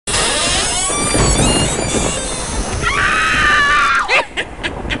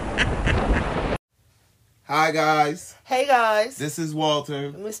Hi, guys. Hey, guys. This is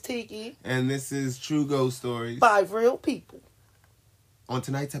Walter. Miss Tiki. And this is True Ghost Stories. By real people. On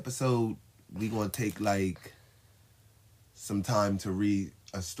tonight's episode, we're going to take, some time to read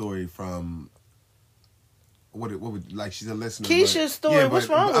a story from... What would, she's a listener. Keisha's story. What's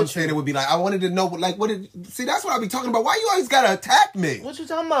wrong with you? I'm saying it would be I wanted to know, see, that's what I be talking about. Why you always got to attack me? What you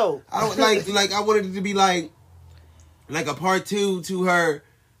talking about? I don't, I wanted it to be, like a part two to her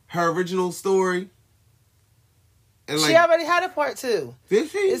original story. And she already had a part two. Did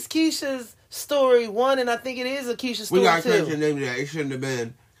she? It's Keisha's story one, and I think it is a Keisha story we gotta two. change your name to that. It shouldn't have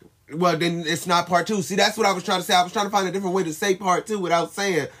been. Well, then it's not part two. See, that's what I was trying to say. I was trying to find a different way to say part two without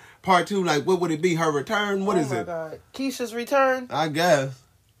saying part two. What would it be? Her return? What is it? Oh, my God. Keisha's return? I guess.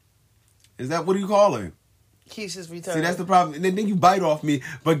 Is that, what do you call it? Keisha's return. See, that's the problem. And then you bite off me,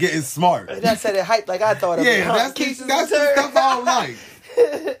 but getting smart. That said it hyped like I thought of it. Yeah, that's the stuff I don't like.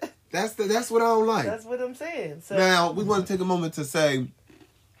 That's what I don't like. That's what I'm saying. So, now, we want to take a moment to say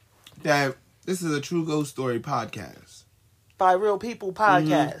that this is a True Ghost Story podcast. By real people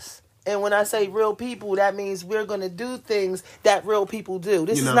podcast. And when I say real people, that means we're going to do things that real people do.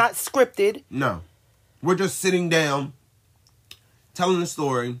 This is not scripted. No. We're just sitting down, telling the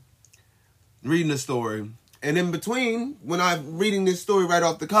story, reading the story. And in between, when I'm reading this story right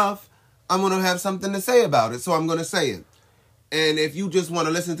off the cuff, I'm going to have something to say about it. So I'm going to say it. And if you just want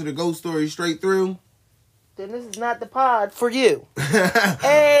to listen to the ghost story straight through, then this is not the pod for you.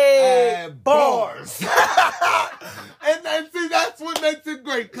 Hey, bars. and see, that's what makes it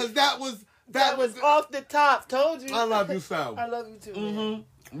great, because that was off the top. Told you. I love you so. I love you too.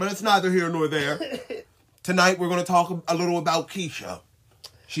 But it's neither here nor there. Tonight we're going to talk a little about Keisha.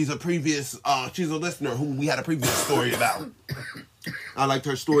 She's a listener who we had a previous story about. I liked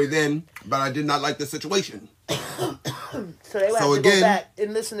her story then, but I did not like the situation. So they will have to go back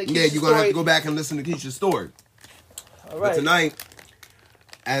and listen to Keisha's story. Yeah, you're going to have to go back and listen to Keisha's story. All right. But tonight,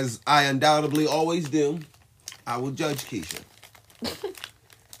 as I undoubtedly always do, I will judge Keisha.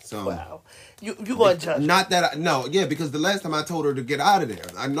 So, wow. You going to judge? Not that because the last time I told her to get out of there.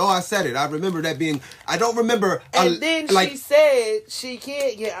 I know I said it. I remember that being, I don't remember. And then she said she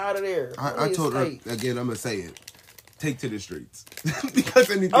can't get out of there. I told her, again, I'm going to say it. Take to the streets. Because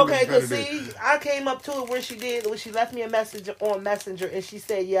anything. Okay, because see, I came up to it when she left me a message on Messenger, and she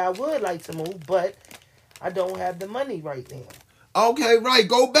said, yeah, I would like to move, but I don't have the money right now. Okay, right.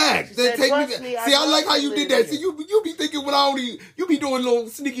 Go back. Said, See, I like how you did that. See, you be thinking you be doing little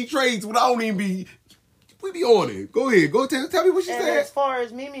sneaky trades when I don't even be. We be on it. Go ahead. Go tell me what she said. As far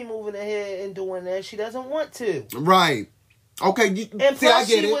as Mimi moving ahead and doing that, she doesn't want to. Right. Okay. And plus, I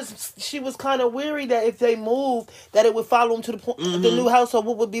get she was kind of weary that if they moved, that it would follow them to the new house. So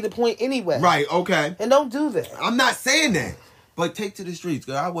what would be the point anyway? Right. Okay. And don't do that. I'm not saying that. But take to the streets,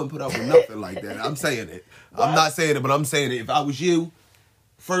 girl. I wouldn't put up with nothing like that. I'm saying it. I'm not saying it, but I'm saying it. If I was you,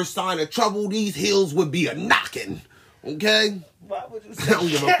 first sign of trouble, these heels would be a knocking. Okay? Why would you say I don't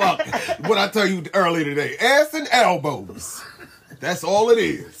give a fuck. What I tell you earlier today. Ass and elbows. That's all it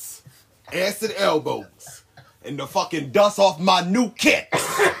is. Ass and elbows. And the fucking dust off my new kit.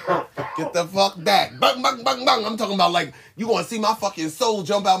 Get the fuck back. Bang, bang, bang, bang. I'm talking about you gonna see my fucking soul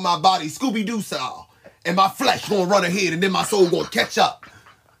jump out my body, Scooby-Doo style. And my flesh gonna run ahead, and then my soul gonna catch up.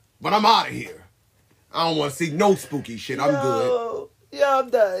 But I'm out of here. I don't want to see no spooky shit. I'm good. Yeah, I'm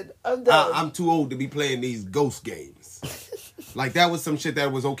done. I'm too old to be playing these ghost games. That was some shit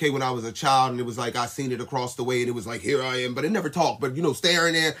that was okay when I was a child, and it was I seen it across the way, and it was here I am. But it never talked. But,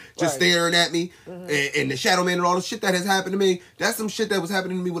 staring there, just staring at me, and the Shadow Man and all the shit that has happened to me, that's some shit that was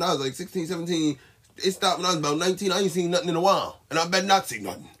happening to me when I was 16, 17. It stopped when I was about 19. I ain't seen nothing in a while. And I better not see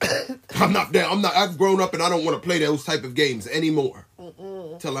nothing. I've grown up and I don't want to play those type of games anymore.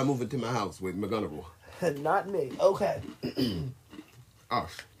 Until I move into my house with McGonagall. Not me. Okay.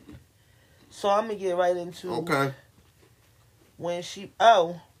 Us. So I'm going to get right into... Okay. When she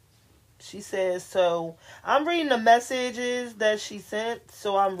says, so I'm reading the messages that she sent.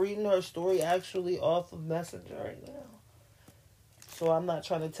 So I'm reading her story actually off of Messenger right now. So I'm not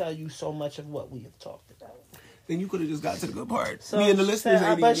trying to tell you so much of what we have talked about. Then you could have just got to the good part. So me and the listeners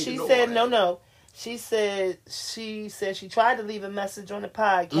said, ain't but even she know said, why. no. She said she tried to leave a message on the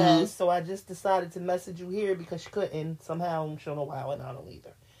podcast. So I just decided to message you here because she couldn't somehow. She don't know why, and I don't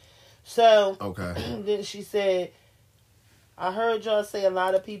either. So okay. Then she said, I heard y'all say a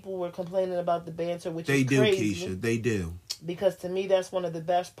lot of people were complaining about the banter, which is crazy. They do, Keisha. They do. Because to me, that's one of the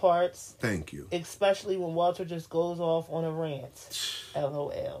best parts. Thank you. Especially when Walter just goes off on a rant.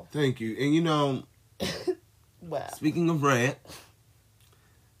 LOL. Thank you. And wow. Speaking of rant,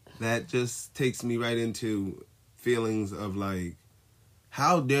 that just takes me right into feelings of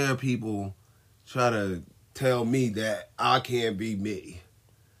how dare people try to tell me that I can't be me.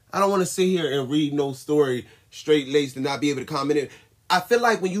 I don't want to sit here and read no story straight-laced and not be able to comment it. I feel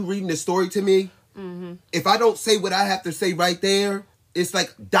like when you reading the story to me, if I don't say what I have to say right there, it's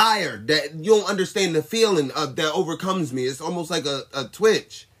like dire. That you don't understand the feeling of that overcomes me. It's almost like a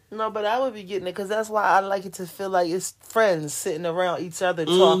twitch. No, but I would be getting it because that's why I like it to feel like it's friends sitting around each other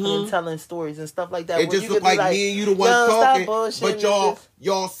talking and telling stories and stuff like that. It just look like me and you the one talking, but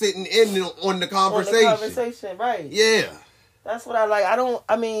y'all sitting in on the conversation. On the conversation, right. Yeah. That's what I like.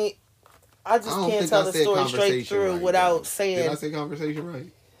 I just can't tell the story straight through without saying... Did I say conversation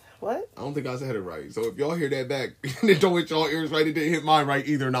right? What? I don't think I said it right. So if y'all hear that back, and it don't hit y'all ears right, it didn't hit mine right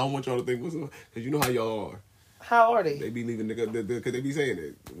either, and I don't want y'all to think, because you know how y'all are. How are they? They be leaving because they be saying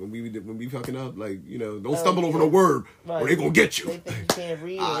it when we fucking up, like, you know, don't stumble over the word or they gonna get you. They think you can't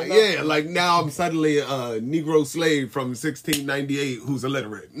read. Yeah, like now I'm suddenly a Negro slave from 1698 who's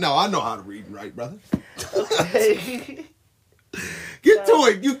illiterate. No, I know how to read and write, brother. Okay. Get to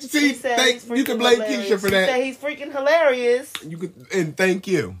it. You see, you can blame hilarious. Keisha for that. She said he's freaking hilarious. And thank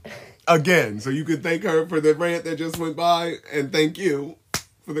you again. So you could thank her for the rant that just went by, and thank you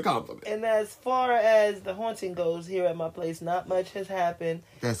for the compliment. And as far as the haunting goes here at my place, not much has happened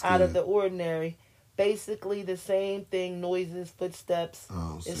out of the ordinary. Basically the same thing, noises, footsteps.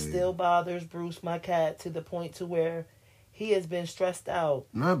 It still bothers Bruce, my cat, to the point to where he has been stressed out.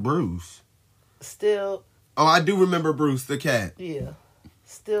 Not Bruce. Still. Oh, I do remember Bruce, the cat. Yeah.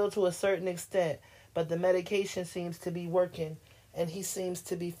 Still to a certain extent. But the medication seems to be working. And he seems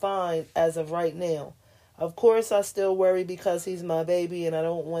to be fine as of right now. Of course, I still worry because he's my baby and I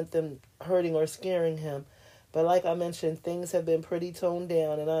don't want them hurting or scaring him. But like I mentioned, things have been pretty toned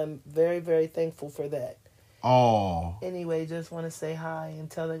down and I'm very, very thankful for that. Oh. Anyway, just want to say hi and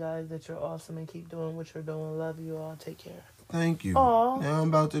tell the guys that you're awesome and keep doing what you're doing. Love you all. Take care. Thank you. Aww. Now I'm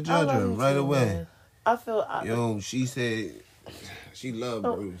about to judge her right away. Man. I feel... she said she loved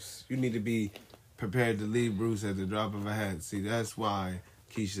Bruce. You need to be prepared to leave Bruce at the drop of a hat. See, that's why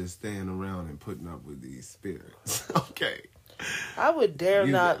Keisha's staying around and putting up with these spirits. Okay. I would dare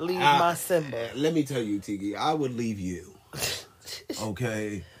not leave my Simba. Let me tell you, Tiki, I would leave you.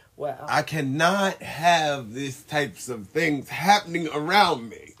 Okay? Wow. I cannot have these types of things happening around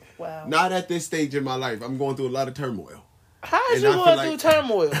me. Wow. Not at this stage in my life. I'm going through a lot of turmoil. How is you going through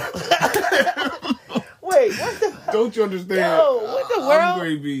turmoil? Wait, what the... Don't you understand? Yo, what the world? I'm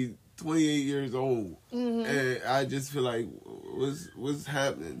going to be 28 years old. Mm-hmm. And I just feel like, what's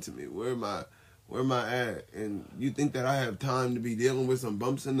happening to me? Where am I at? And you think that I have time to be dealing with some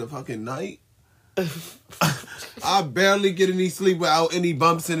bumps in the fucking night? I barely get any sleep without any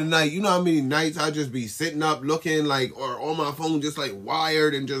bumps in the night. You know how many nights I just be sitting up looking like, or on my phone just like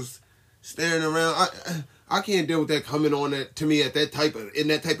wired and just staring around. I can't deal with that coming on to me in that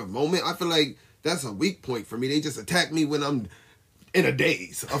type of moment. I feel like that's a weak point for me. They just attack me when I'm in a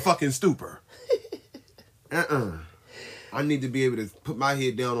daze, a fucking stupor. I need to be able to put my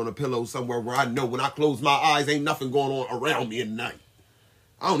head down on a pillow somewhere where I know when I close my eyes, ain't nothing going on around me at night.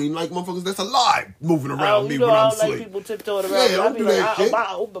 I don't even like motherfuckers that's alive moving around me when I'm asleep. I don't like people tiptoeing around me. Don't do that shit.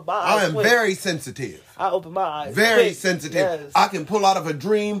 I am very sensitive. I open my eyes. Very sensitive. Yes. I can pull out of a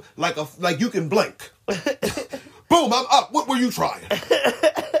dream like you can blink. Boom, I'm up. What were you trying?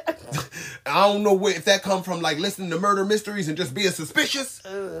 I don't know if that come from like listening to murder mysteries and just being suspicious,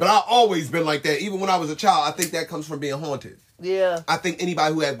 but I've always been like that. Even when I was a child, I think that comes from being haunted. Yeah. I think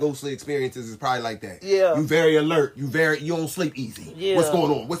anybody who have ghostly experiences is probably like that. Yeah. You very alert. You don't sleep easy. Yeah. What's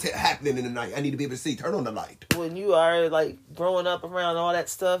going on? What's happening in the night? I need to be able to see. Turn on the light. When you are like growing up around all that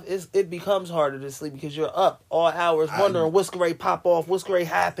stuff, it becomes harder to sleep because you're up all hours wondering what's going to pop off, what's going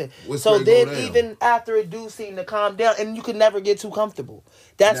to happen. So then even after it do seem to calm down, and you can never get too comfortable.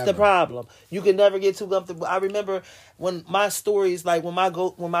 That's the problem. You can never get too comfortable. I remember when my stories, like when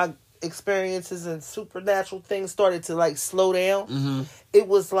my experiences and supernatural things started to like slow down, it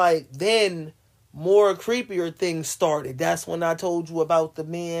was like then more creepier things started. That's when I told you about the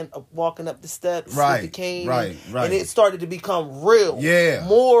man walking up the steps with the cane. Right. And it started to become real. Yeah.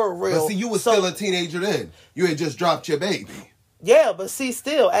 More real. But see, you was still a teenager then. You had just dropped your baby. Yeah, but see,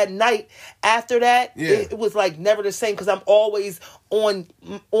 still, at night, after that, it was like never the same because I'm always on.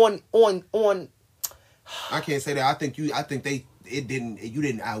 I can't say that. You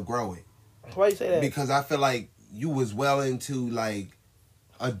didn't outgrow it. Why you say that? Because I feel like you was well into like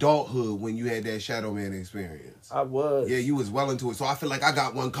adulthood when you had that Shadow Man experience. I was. Yeah, you was well into it. So I feel like I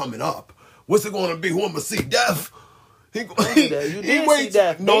got one coming up. What's it going to be? Who I'm going to see? Death? You did see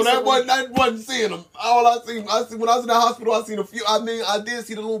Death. No, that wasn't seeing him. All I seen when I was in the hospital, I seen a few. I mean, I did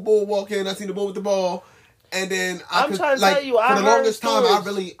see the little bull walk in. I seen the bull with the ball. And then I'm trying to tell you, for the longest time, I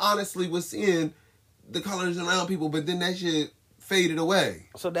really honestly was seeing the colors around people, but then that shit faded away.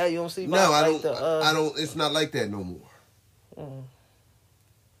 So now you don't see. No, I don't. I don't. It's not like that no more. Mm.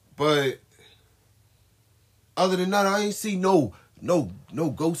 But other than that, I ain't see no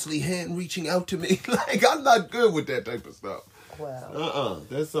ghostly hand reaching out to me. Like, I'm not good with that type of stuff. Wow.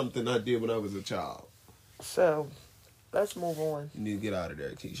 That's something I did when I was a child. So, let's move on. You need to get out of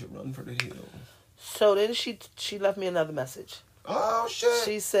there, Keisha. Run for the hills. So then she left me another message. Oh, shit.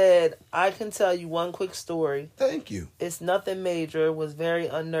 She said, I can tell you one quick story. Thank you. It's nothing major. It was very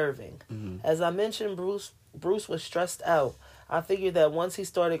unnerving. Mm-hmm. As I mentioned, Bruce was stressed out. I figured that once he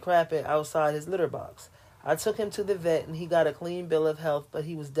started crapping outside his litter box. I took him to the vet and he got a clean bill of health, but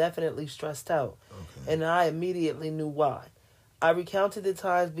he was definitely stressed out. Okay. And I immediately knew why. I recounted the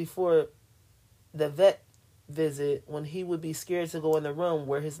times before the vet visit when he would be scared to go in the room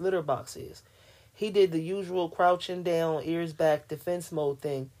where his litter box is. He did the usual crouching down, ears back, defense mode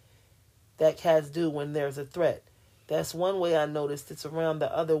thing that cats do when there's a threat. That's one way I noticed it's around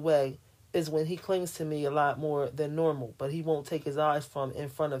the other way is when he clings to me a lot more than normal, but he won't take his eyes from in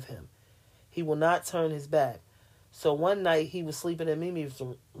front of him. He will not turn his back. So one night he was sleeping in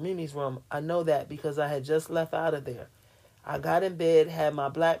Mimi's room. I know that because I had just left out of there. I got in bed, had my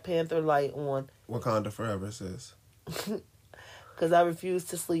Black Panther light on. Wakanda forever, sis. Because I refused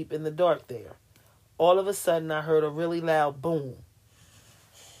to sleep in the dark there. All of a sudden I heard a really loud boom.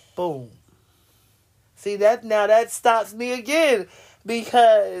 Boom. See, that stops me again.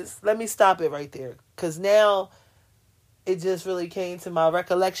 Because, let me stop it right there. Because now, it just really came to my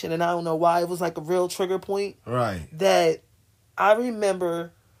recollection. And I don't know why. It was like a real trigger point. Right. That I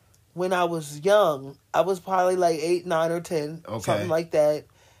remember when I was young. I was probably like 8, 9, or 10. Okay. Something like that.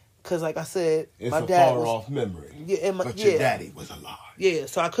 Because, like I said, it's my a dad far-off memory. Yeah, but your daddy was alive. Yeah,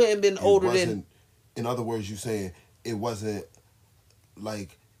 so I couldn't have been older than... In other words, you saying it wasn't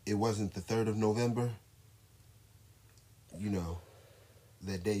the 3rd of November? You know...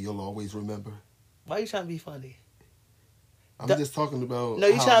 That day you'll always remember. Why are you trying to be funny? I'm just talking about. No,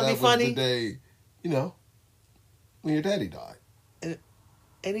 you trying to be funny? The day, when your daddy died.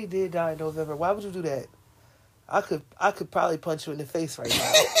 And he did die in November. Why would you do that? I could probably punch you in the face right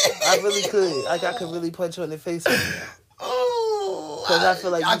now. I really could. Like I could really punch you in the face right now. Because I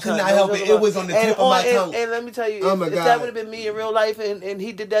feel like I could not help it. It was on the tip of my tongue. And let me tell you, if that would have been me in real life and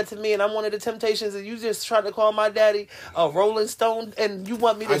he did that to me and I'm one of the Temptations and you just tried to call my daddy a Rolling Stone and you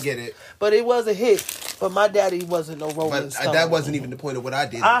want me to... I get it. But it was a hit. But my daddy wasn't no Rolling Stone. That wasn't even the point of what I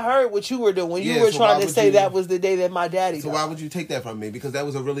did. I heard what you were doing. You were trying to say that was the day that my daddy died. So why would you take that from me? Because that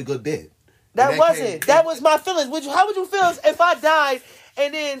was a really good bit. That wasn't. That was my feelings. How would you feel if I died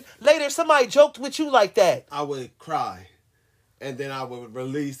and then later somebody joked with you like that? I would cry. And then I would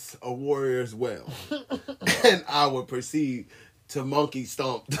release a warrior's well. And I would proceed to monkey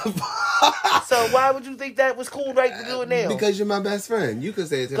stomp. So why would you think that was cool right to do it now? Because you're my best friend. You could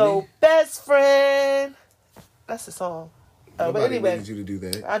say it to me. Go best friend. That's the song. Nobody but anyway, needed you to do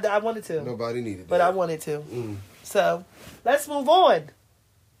that. I wanted to. Nobody needed that. But I wanted to. So, let's move on.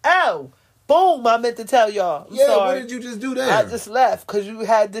 Oh, boom, I meant to tell y'all. I'm sorry. What did you just do there? I just left because you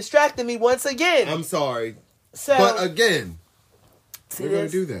had distracted me once again. I'm sorry. So, but again... We're going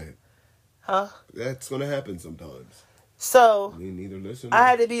to do that. Huh? That's going to happen sometimes. So, neither listen. I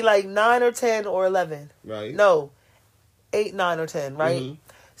had to be like 9 or 10 or 11. Right. No, 8, 9, or 10, right? Mm-hmm.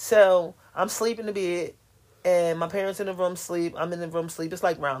 So, I'm sleeping in the bed, and my parents in the room sleep. I'm in the room sleep. It's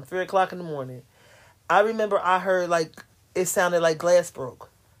like around 3 o'clock in the morning. I remember I heard like, it sounded like glass broke.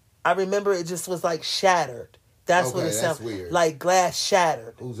 I remember it just was like shattered. That's what it sounded weird. Like glass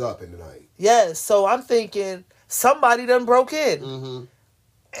shattered. Who's up in the night? Yes. So, I'm thinking... Somebody done broke in. Mm-hmm.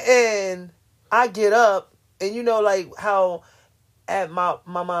 And I get up, and you know, like how at my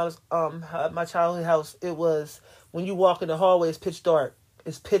mom's, my childhood house, it was when you walk in the hallway, it's pitch dark.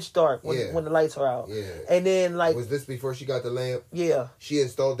 It's pitch dark when the lights are out. Yeah. And then, like... Was this before she got the lamp? Yeah. She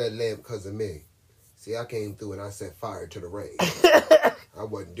installed that lamp because of me. See, I came through and I set fire to the rain. I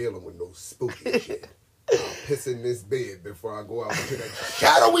wasn't dealing with no spooky shit. I'll piss in this bed before I go out into that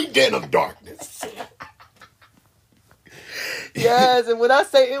shadowy den of darkness. Yes, and when I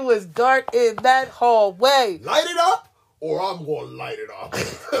say it was dark in that hallway. Light it up, or I'm going to light it up.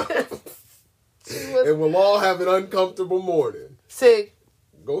 And we'll all have an uncomfortable morning. See?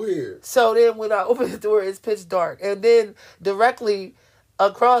 Go ahead. So then when I open the door, it's pitch dark. And then directly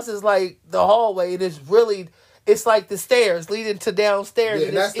across is like the hallway, and it's like the stairs leading to downstairs. Yeah,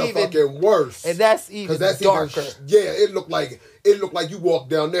 and that's the fucking worst. And that's even darker. It looked like you walk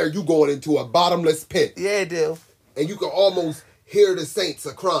down there, you going into a bottomless pit. Yeah, it do. And you can almost hear the saints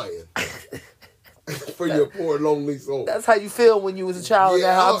are crying. For your poor lonely soul. That's how you feel when you was a child.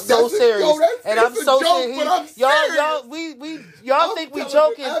 Yeah, Now I'm so serious, and I'm so serious. Y'all think we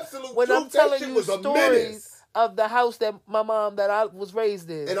joking when I'm telling you stories of the house that my mom that I was raised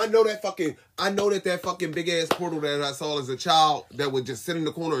in. And I know that fucking big ass portal that I saw as a child that would just sit in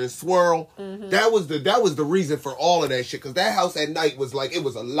the corner and swirl. Mm-hmm. That was the reason for all of that shit. Because that house at night was like, it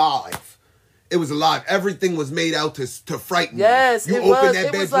was alive. It was alive. Everything was made out to frighten you. Yes, you it open was. that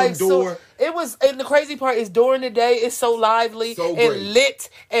It was bedroom like door. it was, and the crazy part is during the day it's so lively and lit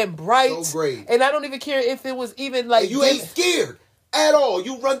and bright. So great. And I don't even care if it was even like and you ain't scared at all.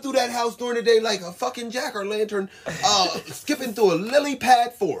 You run through that house during the day like a fucking jack-o'-lantern, skipping through a lily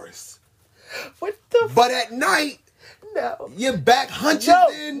pad forest. What the? But at night, no, your back hunches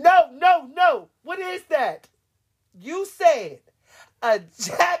in. No. What is that? You said a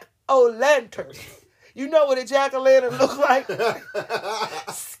jack-o'-lantern. You know what a jack-o'-lantern look like?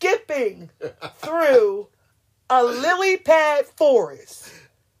 Skipping through a lily pad forest.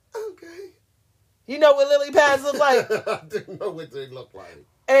 Okay. You know what lily pads look like? I didn't know what they look like.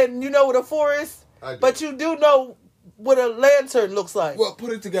 And you know what a forest? But you do know what a lantern looks like. Well,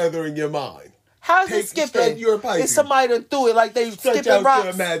 put it together in your mind. How's it skipping? It's somebody done threw it like they stretch skipping out rocks.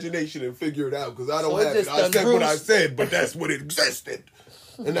 Your imagination and figure it out, because I don't have it. I said what I said, but that's what it existed.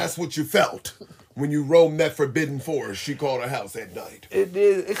 And that's what you felt when you roamed that forbidden forest she called a house at night. It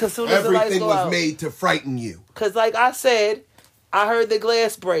is, because soon as the lights everything go was out, made to frighten you. Because like I said, I heard the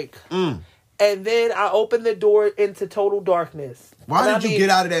glass break. And then I opened the door into total darkness. Why did you get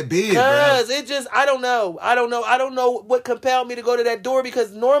out of that bed, Because it just, I don't know. I don't know what compelled me to go to that door,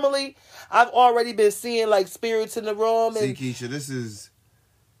 because normally I've already been seeing like spirits in the room. See, Keisha, this is,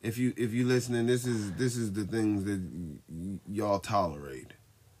 if you listening, this is the things that y'all tolerate.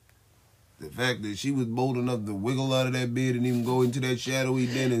 The fact that she was bold enough to wiggle out of that bed and even go into that shadowy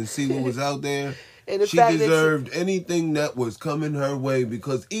den and see what was out there. And she deserved anything that was coming her way,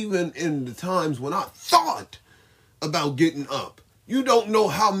 because even in the times when I thought about getting up, you don't know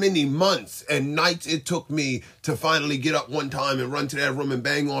how many months and nights it took me to finally get up one time and run to that room and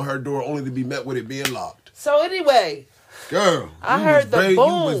bang on her door only to be met with it being locked. So anyway, girl, I heard the boom.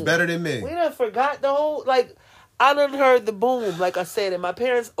 You was better than me. We done forgot the whole, like, I done heard the boom, like I said, and my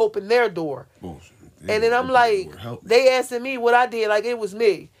parents opened their door. Bullshit. And then I'm like, they asking me what I did, like it was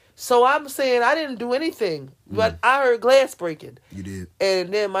me. So I'm saying I didn't do anything, but I heard glass breaking. You did.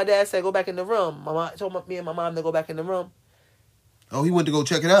 And then my dad said, go back in the room. My mom told me and my mom to go back in the room. Oh, he went to go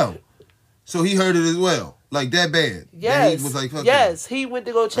check it out. So he heard it as well, like that bad. Yes. He was like, fuck yes, he went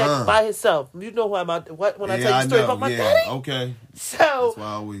to go check by himself. You know who I'm out. What when I tell you the story about my daddy? Okay. So that's why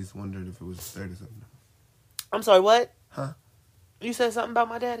I always wondered if it was 30 something. I'm sorry, what? Huh? You said something about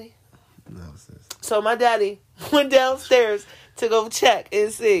my daddy? No, sis. So my daddy went downstairs to go check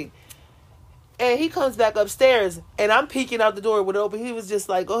and see. And he comes back upstairs, and I'm peeking out the door with it open. He was just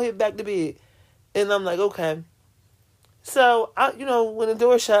like, go ahead, back to bed. And I'm like, okay. So, when the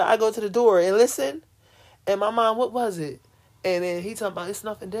door shut, I go to the door and listen. And my mom, what was it? And then he talking about, it's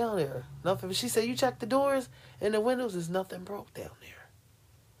nothing down there. Nothing. She said, you checked the doors and the windows, there's nothing broke down there.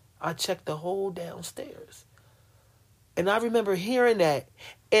 I checked the whole downstairs. And I remember hearing that.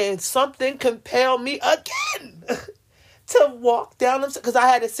 And something compelled me again to walk down them, because I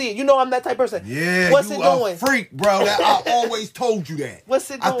had to see it. You know I'm that type of person. Yeah, what's it doing? A freak, bro. I always told you that.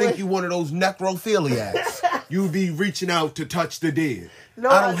 What's it doing? I think you one of those necrophiliacs. You be reaching out to touch the dead. No,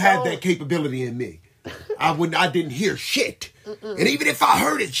 I don't have that capability in me. I didn't hear shit. And even if I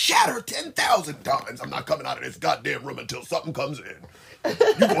heard it shatter 10,000 times, I'm not coming out of this goddamn room until something comes in.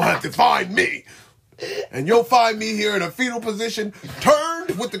 You're gonna have to find me. And you'll find me here in a fetal position,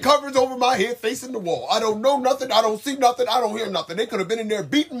 turned with the covers over my head, facing the wall. I don't know nothing. I don't see nothing. I don't hear nothing. They could have been in there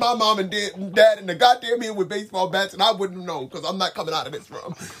beating my mom and dad in the goddamn head with baseball bats, and I wouldn't have known, because I'm not coming out of this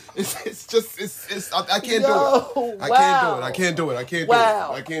room. I can't do it. I can't do it. I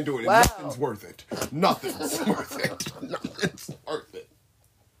can't do it. Wow. Nothing's worth it. Nothing's worth it. Nothing's worth it.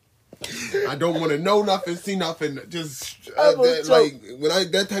 I don't want to know nothing, see nothing. Just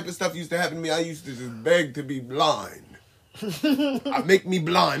that type of stuff used to happen to me, I used to just beg to be blind. Make me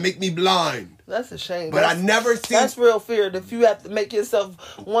blind. That's a shame. But I never seen. That's real fear. If you have to make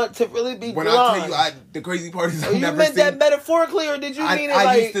yourself want to really be blind. When I tell you, the crazy part is I never meant that metaphorically, or did you mean it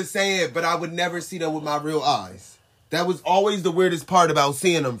I used to say it, but I would never see them with my real eyes. That was always the weirdest part about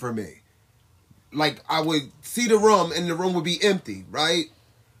seeing them for me. Like, I would see the room, and the room would be empty, right?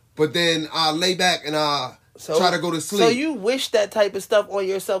 But then I lay back and I try to go to sleep. So you wish that type of stuff on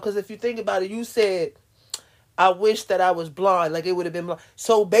yourself, because if you think about it, you said, I wish that I was blind, like it would have been blind.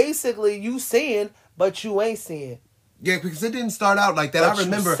 So basically you seeing, but you ain't seeing. Yeah, because it didn't start out like that. What I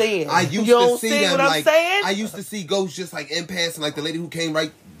remember I used you to don't see see them what I'm like saying? I used to see ghosts just like in passing, like the lady who came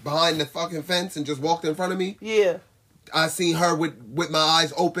right behind the fucking fence and just walked in front of me. Yeah. I seen her with my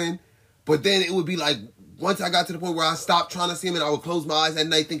eyes open, but then it would be like once I got to the point where I stopped trying to see him and I would close my eyes at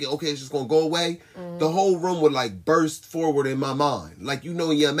night thinking, okay, it's just gonna go away. The whole room would like burst forward in my mind, like in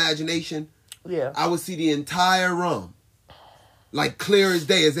your imagination. Yeah. I would see the entire room, like clear as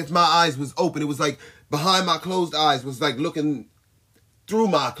day, as if my eyes was open. It was like behind my closed eyes was like looking through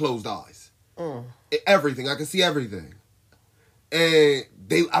my closed eyes. Everything. I could see everything. And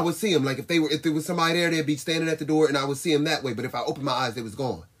I would see them. Like if there was somebody there, they'd be standing at the door and I would see them that way. But if I opened my eyes, they was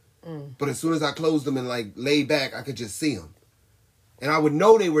gone. But as soon as I closed them and like laid back, I could just see them. And I would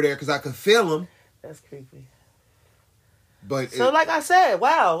know they were there because I could feel them. That's creepy. But so like I said,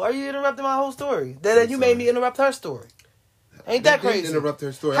 wow, are you interrupting my whole story? Then you made me interrupt her story. Ain't that crazy? Interrupt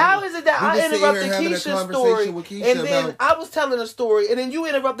her story. How is it that I interrupted Keisha's story Keisha and then I was telling a story and then you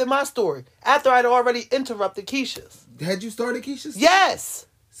interrupted my story after I'd already interrupted Keisha's? Had you started Keisha's? Yes.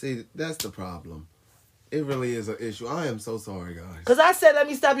 See, that's the problem. It really is an issue. I am so sorry, guys. Because I said, let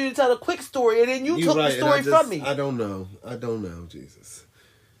me stop you to tell a quick story and then you took the story from me. I don't know, Jesus.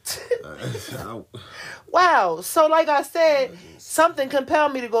 Wow. So like I said, something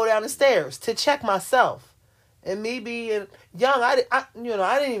compelled me to go down the stairs to check myself. And me being young, I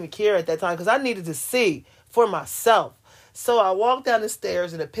didn't even care at that time because I needed to see for myself. So I walked down the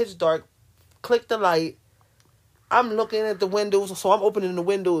stairs in the pitch dark, clicked the light. I'm looking at the windows, so I'm opening the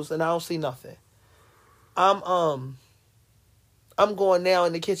windows and I don't see nothing. I'm going now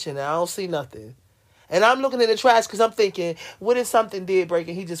in the kitchen and I don't see nothing. And I'm looking in the trash because I'm thinking, what if something did break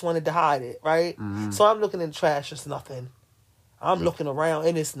and he just wanted to hide it, right? Mm-hmm. So I'm looking in the trash, it's nothing. I'm looking around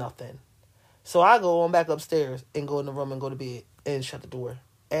and it's nothing. So I go on back upstairs and go in the room and go to bed and shut the door.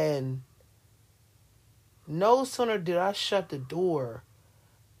 And no sooner did I shut the door,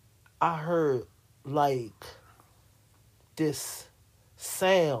 I heard like this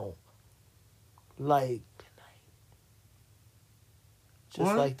sound like good night. Just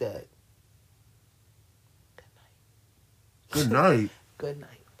what? Like that. Good night. Good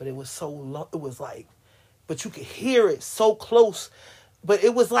night. But it was so low. It was like, but you could hear it so close. But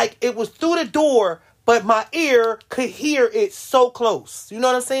it was like, it was through the door, but my ear could hear it so close. You know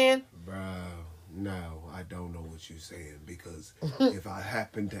what I'm saying? Bro, no, I don't know what you're saying. Because if I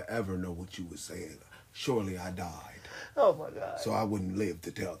happened to ever know what you were saying, surely I died. Oh, my God. So I wouldn't live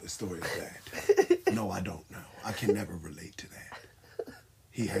to tell the story of that. No, I don't know. I can never relate to that.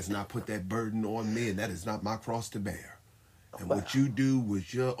 He has not put that burden on me, and that is not my cross to bear. And wow. What you do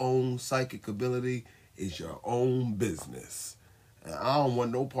with your own psychic ability is your own business. And I don't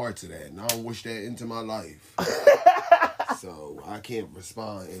want no parts of that, and I don't wish that into my life. So I can't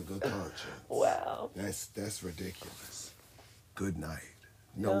respond in good conscience. Wow. That's ridiculous. Good night.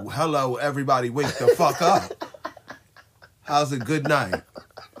 No, hello, everybody, wake the fuck up. How's it good night?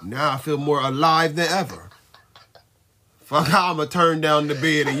 Now I feel more alive than ever. Fuck how I'ma turn down the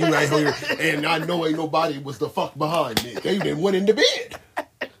bed and you ain't here, and I know ain't nobody was the fuck behind me. They done went in the bed.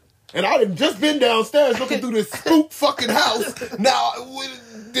 And I done just been downstairs looking through this spook fucking house. Now,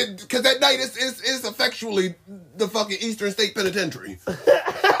 because that night is effectually the fucking Eastern State Penitentiary.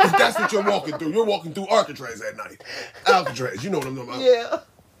 If that's what you're walking through. You're walking through Alcatraz that night. Alcatraz, you know what I'm talking about. Yeah.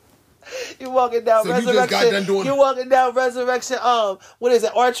 You're walking down so Resurrection. You just got done doing... You're walking down Resurrection. What is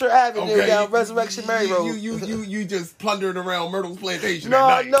it? Archer Avenue down Resurrection Mary Road. You just plundered around Myrtle's Plantation. No,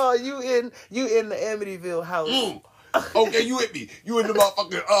 at night. no, you in the Amityville house. Okay, you hit me. You in the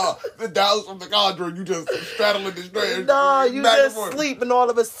motherfucking the house from the Conjuring. You just straddling the stairs. No, you just sleep and all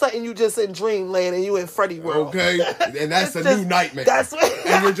of a sudden you just in dreamland and you in Freddy World. Okay, and that's a new nightmare. That's what.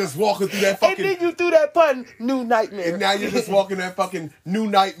 And you're just walking through that fucking. And then you threw that pun, new nightmare. And now you're just walking that fucking new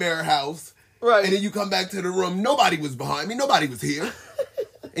nightmare house. Right. And then you come back to the room. Nobody was behind me. Nobody was here.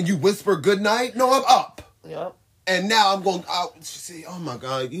 And you whisper good night. No, I'm up. Yep. And now I'm going out. See, oh my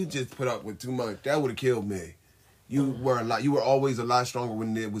God, you just put up with too much. That would have killed me. You were always a lot stronger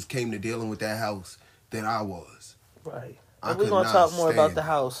when it came to dealing with that house than I was. Right. We're going to talk more about the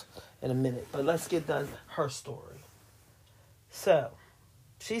house in a minute, but let's get done her story. So,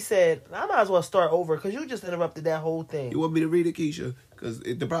 she said, I might as well start over because you just interrupted that whole thing. You want me to read it, Keisha? Because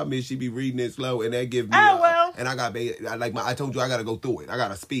the problem is she be reading it slow and that give me... well. And I told you I got to go through it. I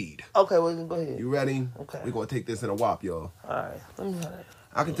got a speed. Okay, well, go ahead. You ready? Okay. We're going to take this in a whop, y'all. All right. Let me know that.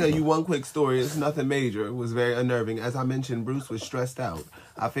 I can tell you one quick story. It's nothing major. It was very unnerving. As I mentioned, Bruce was stressed out.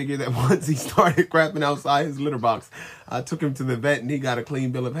 I figured that once he started crapping outside his litter box, I took him to the vet and he got a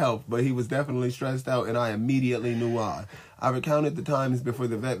clean bill of health. But he was definitely stressed out and I immediately knew why. I recounted the times before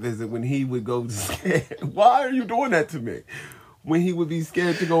the vet visit when he would go scared. Why are you doing that to me? When he would be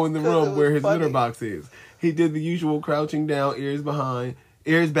scared to go in the room where his litter box is. He did the usual crouching down, ears behind,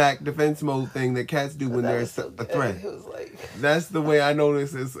 ears back, defense mode thing that cats do when there's a threat. It was like... That's the way I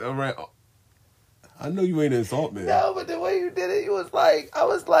noticed it's around. I know you ain't insult me. No, but the way you did it, you was like, I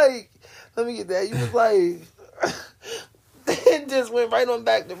was like, let me get that. You was like, it just went right on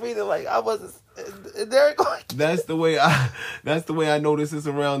back to breathing like I wasn't. Derek, that's the way I notice it's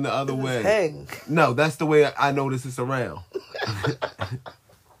around the other way. Hang. No, that's the way I notice it's around.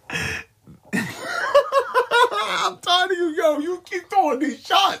 I'm tired of you, yo. You keep throwing these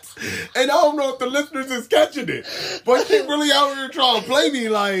shots. And I don't know if the listeners is catching it. But you really out here trying to play me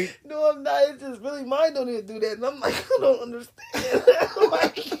like... No, I'm not. It's just really mine don't even do that. And I'm like, I don't understand.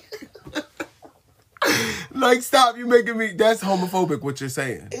 like, stop. You making me... That's homophobic what you're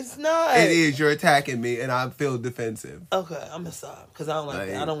saying. It's not. It is. You're attacking me and I feel defensive. Okay, I'm going to stop. Because I don't like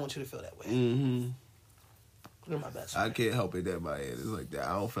that. I don't want you to feel that way. Mm-hmm. You're my best friend. I can't help it that my head is like that.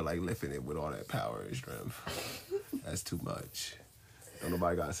 I don't feel like lifting it with all that power and strength. That's too much. Don't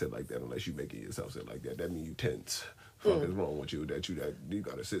nobody gotta sit like that unless you making yourself sit like that. That mean you tense. Fuck is wrong with you that you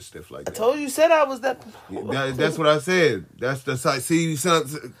gotta sit stiff like that. I told you said I was that. That's what I said. That's the see. You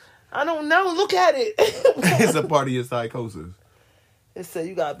sound. I don't know. Look at it. It's a part of your psychosis. It said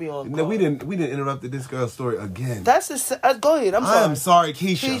you gotta be on. No, we didn't interrupt this girl's story again. That's go ahead. I'm sorry. I'm sorry,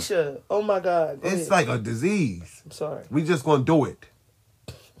 Keisha. Keisha. Oh my God. It's like a disease. I'm sorry. We just gonna do it.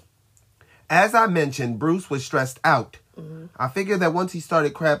 As I mentioned, Bruce was stressed out. Mm-hmm. I figured that out once he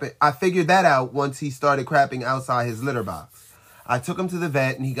started crapping outside his litter box. I took him to the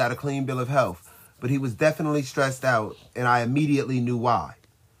vet and he got a clean bill of health, but he was definitely stressed out, and I immediately knew why.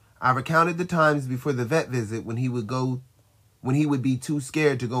 I recounted the times before the vet visit when he would be too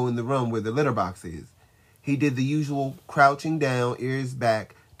scared to go in the room where the litter box is. He did the usual crouching down, ears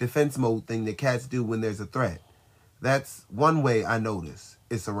back, defense mode thing that cats do when there's a threat. That's one way I notice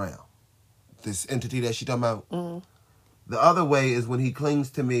it's around. This entity that she talking about. Mm-hmm. The other way is when he clings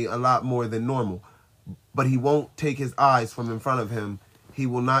to me a lot more than normal, but he won't take his eyes from in front of him. He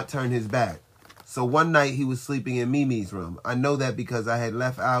will not turn his back. So one night he was sleeping in Mimi's room. I know that because I had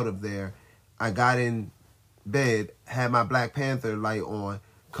left out of there. I got in bed, had my Black Panther light on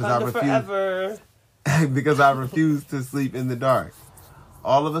because I refused to sleep in the dark.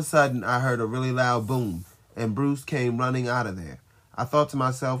 All of a sudden, I heard a really loud boom, and Bruce came running out of there. I thought to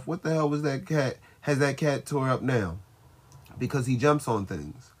myself, what the hell was that cat? Has that cat tore up now? Because he jumps on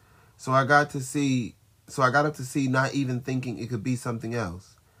things. So I got up to see, not even thinking it could be something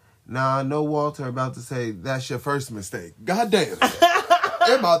else. Now I know Walter about to say, that's your first mistake. God damn it.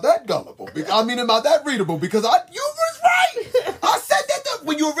 Am I that gullible? Am I that readable? Because you was right. I said that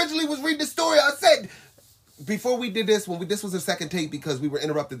when you originally was reading the story. I said, before we did this, this was a second take because we were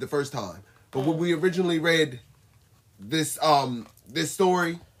interrupted the first time. But when we originally read this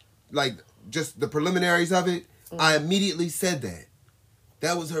story, like just the preliminaries of it, I immediately said that.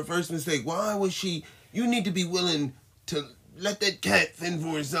 That was her first mistake. Why was she... You need to be willing to let that cat fend for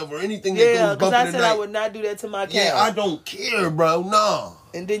herself or anything that goes bumping because I said tonight. I would not do that to my cat. Yeah, I don't care, bro. No.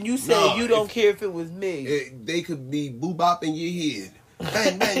 And then you said you don't care if it was me. They could be boo-bop in your head.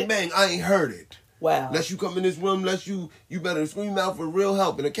 Bang, bang, bang. I ain't heard it. Wow. Unless you come in this room, you better scream out for real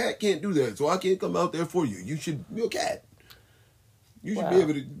help. And a cat can't do that, so I can't come out there for you. You should be a cat. You should be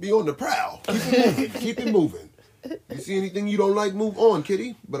able to be on the prowl. Keep it moving. Keep it moving. You see anything you don't like, move on,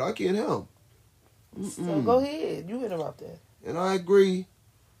 kitty. But I can't help. So go ahead. You interrupted. And I agree.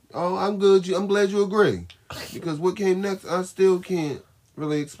 Oh, I'm good. I'm glad you agree. Because what came next, I still can't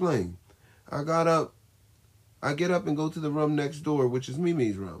really explain. I get up and go to the room next door, which is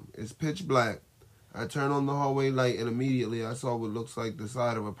Mimi's room. It's pitch black. I turn on the hallway light, and immediately I saw what looks like the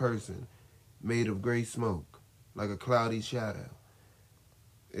side of a person made of gray smoke, like a cloudy shadow.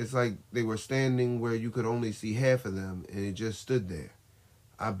 It's like they were standing where you could only see half of them, and it just stood there.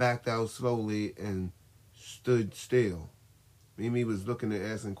 I backed out slowly and stood still. Mimi was looking and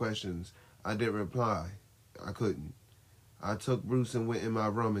asking questions. I didn't reply. I couldn't. I took Bruce and went in my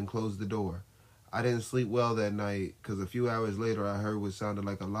room and closed the door. I didn't sleep well that night because a few hours later I heard what sounded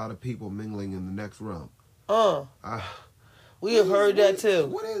like a lot of people mingling in the next room. We have heard that too.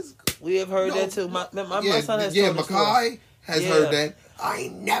 What is? We have heard that too. My son has told the story. Makai has heard that. I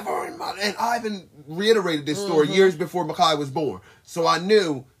ain't never in my... And I even reiterated this story years before Makai was born. So I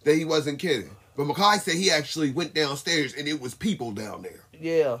knew that he wasn't kidding. But Makai said he actually went downstairs and it was people down there.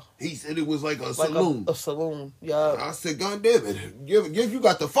 Yeah. He said it was like a saloon. A saloon, yeah. I said, God damn it. You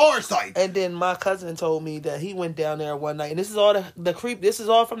got the far sight. And then my cousin told me that he went down there one night. And this is all the creep. This is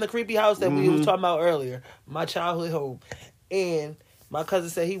all from the creepy house that we was talking about earlier. My childhood home. And my cousin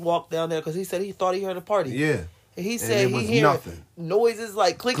said he walked down there because he said he thought he heard a party. Yeah. And he said it was he heard nothing. noises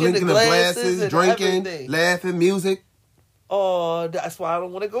like clinking Clinking the of glasses and drinking, everything. laughing, music. Oh, that's why I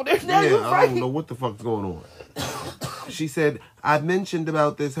don't want to go there now. Yeah, You're I right. don't know what the fuck's going on. She said, I've mentioned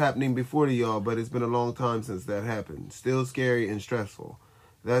about this happening before to y'all, but it's been a long time since that happened. Still scary and stressful.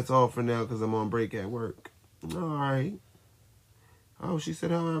 That's all for now because I'm on break at work. All right. Oh, she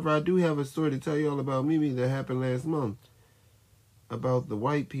said, however, I do have a story to tell y'all about Mimi that happened last month. About the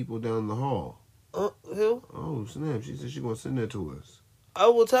white people down the hall. Who? Oh, snap. She said she's going to send that to us.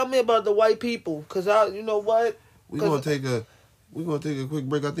 Oh, well, tell me about the white people. Because, you know what? We're going to take a quick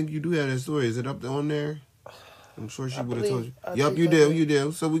break. I think you do have that story. Is it up on there? I'm sure she would have told you. Yup, you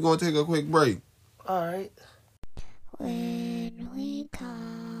did. So we're going to take a quick break. All right. When we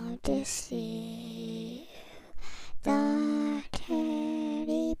come to see the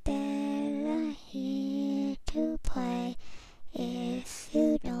teddy bear are here to play. If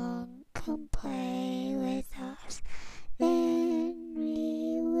you don't come play with us, then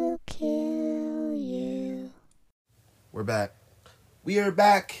we will kill you. We're back. We are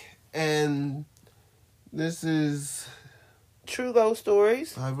back, and this is True Ghost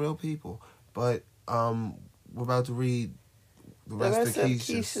Stories. 5 real people. But we're about to read the rest of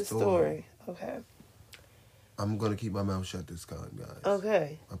Keisha's story. Okay. I'm going to keep my mouth shut this time, guys.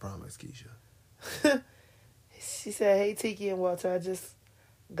 Okay. I promise, Keisha. She said, hey, Tiki and Walter, I just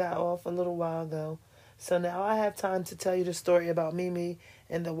got off a little while ago. So now I have time to tell you the story about Mimi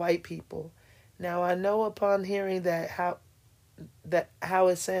and the white people. Now I know upon hearing how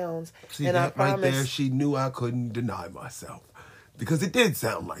it sounds. See, and that I promise, right there, she knew I couldn't deny myself. Because it did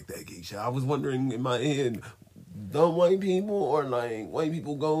sound like that, Keisha. I was wondering in my head, the white people or like white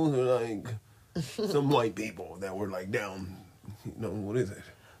people goes or like some white people that were like down, what is it?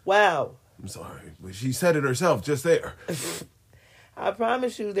 Wow. I'm sorry, but she said it herself just there. I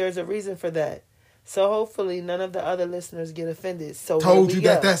promise you there's a reason for that. So hopefully none of the other listeners get offended. So Told you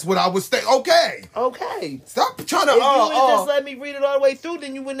that that's what I was saying. Okay. Okay. Stop trying to... If you would just let me read it all the way through,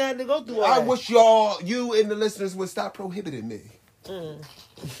 then you wouldn't have to go through all that. I wish you and the listeners would stop prohibiting me.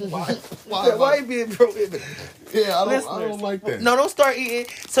 Why Why you being prohibited? Yeah, I don't like that. No, don't start eating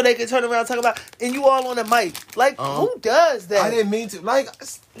so they can turn around and talk about, and you all on the mic. Like, who does that? I didn't mean to. Like,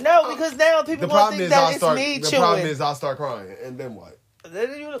 no, because now people gonna think that it's me chewing. The problem is I'll start crying, and then what?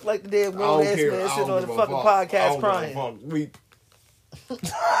 Then you look like the damn grown ass man sitting on the fucking podcast crying. Weep.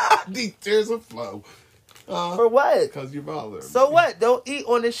 These tears will flow. For what? Because you're bothered. So what? Don't eat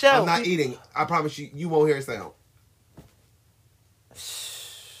on the show. I'm not eating. I promise you won't hear a sound.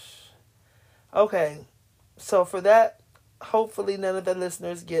 Okay, so for that, hopefully none of the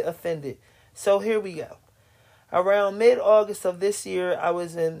listeners get offended. So here we go. Around mid-August of this year, I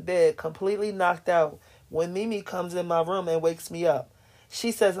was in bed completely knocked out when Mimi comes in my room and wakes me up.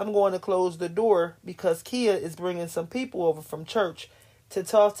 She says, I'm going to close the door because Kia is bringing some people over from church to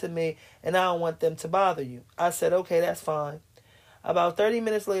talk to me and I don't want them to bother you. I said, okay, that's fine. About 30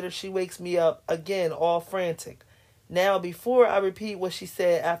 minutes later, she wakes me up again, all frantic. Now, before I repeat what she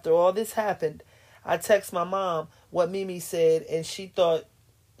said after all this happened, I text my mom what Mimi said, and she thought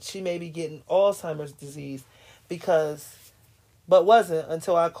she may be getting Alzheimer's disease but wasn't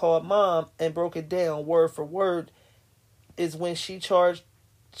until I called Mom and broke it down word for word is when she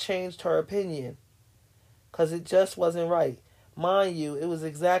changed her opinion because it just wasn't right. Mind you, it was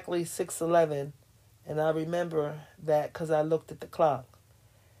exactly 6:11, and I remember that because I looked at the clock.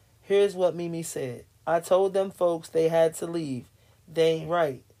 Here's what Mimi said. I told them folks they had to leave. They ain't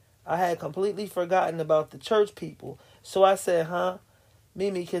right. I had completely forgotten about the church people. So I said, huh?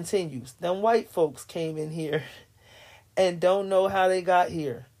 Mimi continues. Them white folks came in here and don't know how they got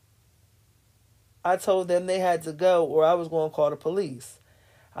here. I told them they had to go or I was going to call the police.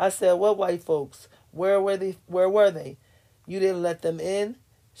 I said, what white folks? Where were they? You didn't let them in?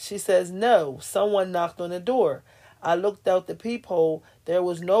 She says, no. Someone knocked on the door. I looked out the peephole. There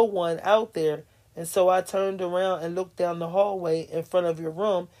was no one out there. And so I turned around and looked down the hallway in front of your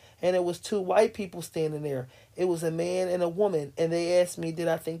room, and it was 2 white people standing there. It was a man and a woman, and they asked me did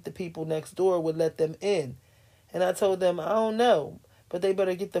I think the people next door would let them in. And I told them, I don't know, but they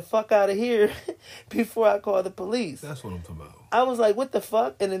better get the fuck out of here before I call the police. That's what I'm talking about. I was like, what the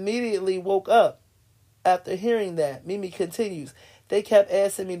fuck? And immediately woke up after hearing that. Mimi continues. They kept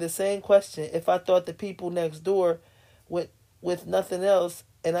asking me the same question, if I thought the people next door with nothing else,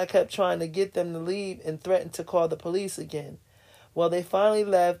 and I kept trying to get them to leave and threatened to call the police again. Well, they finally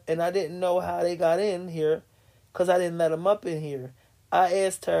left, and I didn't know how they got in here because I didn't let them up in here. I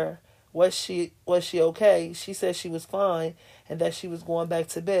asked her, was she okay? She said she was fine and that she was going back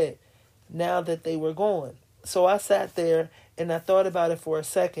to bed now that they were gone. So I sat there and I thought about it for a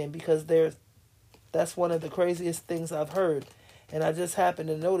second because that's one of the craziest things I've heard. And I just happened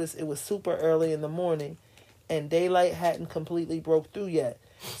to notice it was super early in the morning and daylight hadn't completely broke through yet.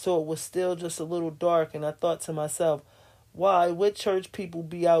 So it was still just a little dark, and I thought to myself, why would church people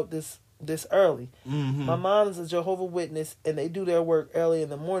be out this early? Mm-hmm. My mom's a Jehovah's Witness, and they do their work early in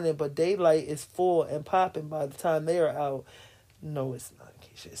the morning, but daylight is full and popping by the time they are out. No, it's not,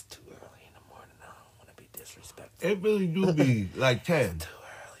 Keisha. It's too early in the morning. I don't want to be disrespectful. It really do be like 10. It's too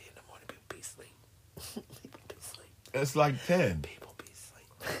early in the morning. People be asleep. People be asleep. It's like 10. People be asleep.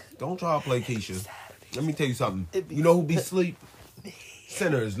 Don't try to play Keisha. Let me tell you something. Be You know who be asleep?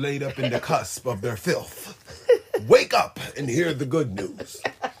 Sinners laid up in the cusp of their filth. Wake up and hear the good news.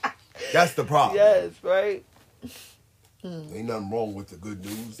 That's the problem. Yes, right? Ain't nothing wrong with the good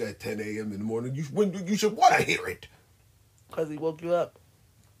news at 10 a.m. in the morning. You should want to hear it. Because he woke you up.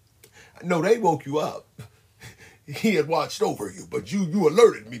 No, they woke you up. He had watched over you, but you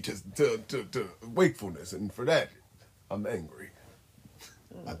alerted me to wakefulness, and for that, I'm angry.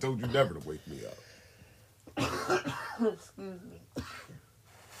 I told you never to wake me up. Excuse me.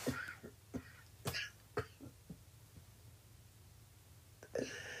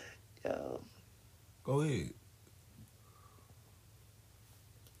 Yo, Go ahead.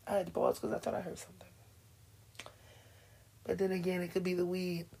 I had to pause because I thought I heard something. But then again, it could be the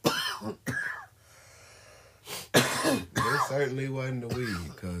weed. It certainly wasn't the weed,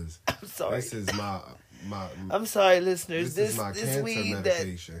 because I'm sorry. this is my I'm sorry, listeners. this is my this cancer weed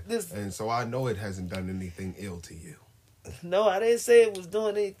medication, that and so I know it hasn't done anything ill to you. no, I didn't say it was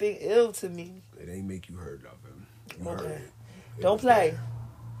doing anything ill to me. It ain't make you heard of him. You Okay. heard it. Don't was play. there.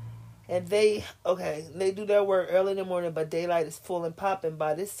 And they do their work early in the morning, but daylight is full and popping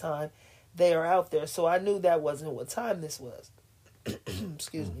by this time. They are out there. So I knew that wasn't what time this was.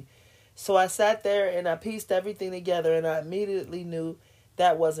 Excuse me. So I sat there and I pieced everything together, and I immediately knew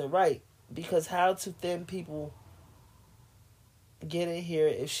that wasn't right. Because how to thin people get in here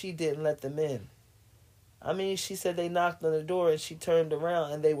if she didn't let them in? I mean, she said they knocked on the door and she turned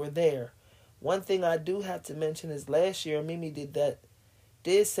around and they were there. One thing I do have to mention is last year Mimi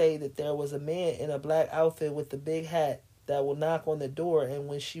did say that there was a man in a black outfit with a big hat that would knock on the door, and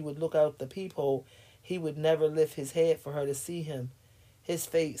when she would look out the peephole, he would never lift his head for her to see him. His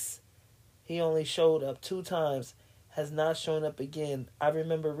face, he only showed up 2 times, has not shown up again. I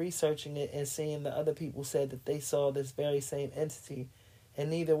remember researching it and seeing that other people said that they saw this very same entity, and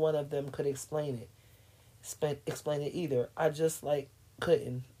neither one of them could explain it. Explain it either. I just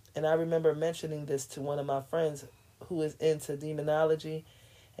couldn't. And I remember mentioning this to one of my friends who is into demonology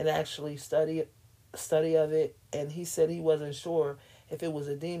and actually study of it, and he said he wasn't sure if it was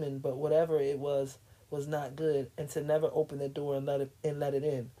a demon, but whatever it was not good, and to never open the door and let it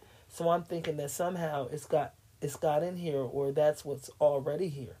in. So I'm thinking that somehow it's got in here, or that's what's already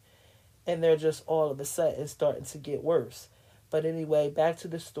here, and they're just all of a sudden starting to get worse. But anyway, back to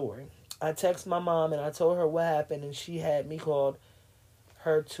the story. I texted my mom and I told her what happened, and she had me called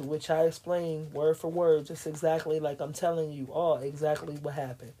her, to which I explained word for word, just exactly like I'm telling you all exactly what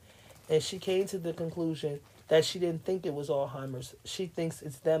happened. And she came to the conclusion that she didn't think it was Alzheimer's. She thinks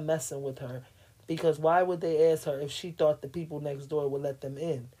it's them messing with her, because why would they ask her if she thought the people next door would let them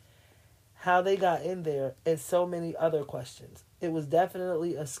in? How they got in there, and so many other questions. It was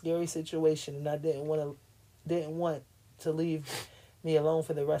definitely a scary situation, and I didn't want to leave me alone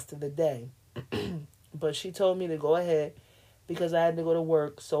for the rest of the day. But she told me to go ahead because I had to go to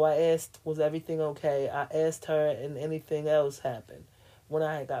work. So I asked, was everything okay? I asked her, and anything else happened when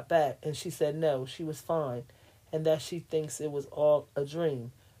I got back, and she said no, she was fine, and that she thinks it was all a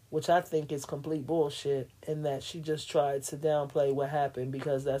dream, which I think is complete bullshit, and that she just tried to downplay what happened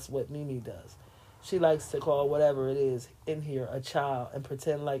because that's what Mimi does. She likes to call whatever it is in here a child and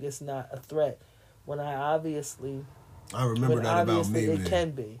pretend like it's not a threat, when I remember that about Mimi. It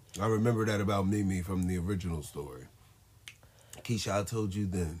can be. I remember that about Mimi from the original story. Keisha, I told you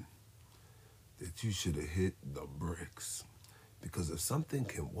then that you should have hit the bricks. Because if something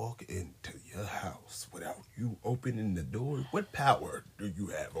can walk into your house without you opening the door, what power do you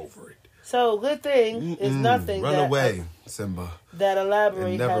have over it? So, good thing is nothing Run away, Simba. That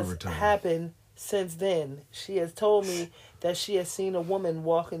elaborate has return. happened since then. She has told me that she has seen a woman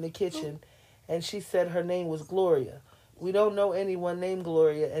walk in the kitchen, and she said her name was Gloria. We don't know anyone named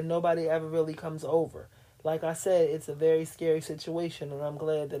Gloria, and nobody ever really comes over. Like I said, it's a very scary situation, and I'm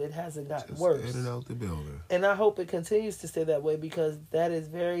glad that it hasn't gotten worse. Just out the building. And I hope it continues to stay that way, because that is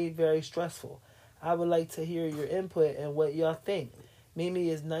very, very stressful. I would like to hear your input and what y'all think.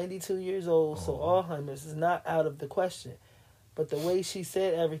 Mimi is 92 years old, so Alzheimer's is not out of the question. But the way she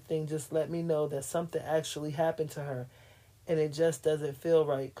said everything just let me know that something actually happened to her. And it just doesn't feel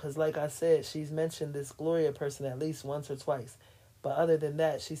right. Because like I said, she's mentioned this Gloria person at least once or twice. But other than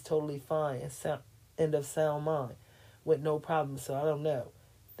that, she's totally fine and of sound mind with no problem. So I don't know.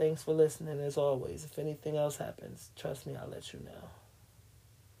 Thanks for listening as always. If anything else happens, trust me, I'll let you know.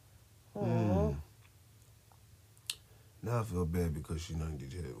 Aww. Now I feel bad because she's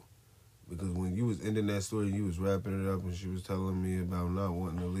 92. Because when you was ending that story, you was wrapping it up and she was telling me about not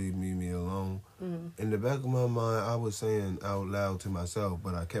wanting to leave me alone. In the back of my mind, I was saying out loud to myself,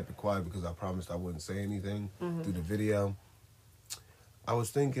 but I kept it quiet because I promised I wouldn't say anything through the video. I was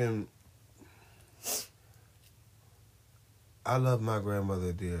thinking, I love my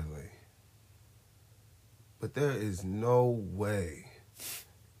grandmother dearly, but there is no way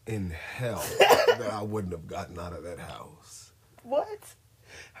in hell that I wouldn't have gotten out of that house. What?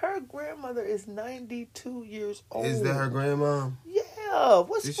 Her grandmother is 92 years old. Is that her grandma? Yeah.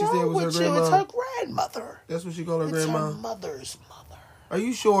 What's wrong with you? It's her grandmother. That's what she called her It's grandma? her mother's mother. Are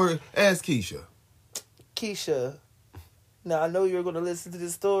you sure? Ask Keisha. Keisha. Now, I know you're going to listen to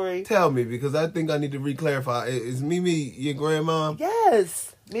this story. Tell me, because I think I need to re-clarify. Is Mimi your grandma?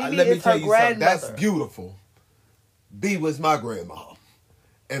 Yes. Mimi Let me is tell her you something. grandmother. That's beautiful. B was my grandma.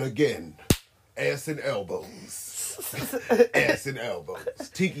 And again, ass and elbows. Ass and elbows.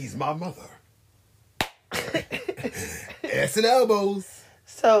 Tiki's my mother. Ass and elbows.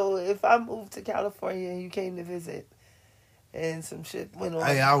 So, if I moved to California and you came to visit and some shit went on.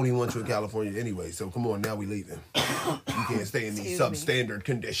 Hey, I don't even want you in California anyway, so come on, now we leaving. You can't stay in these substandard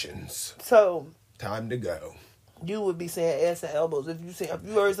conditions. So, time to go. You would be saying ass and elbows if you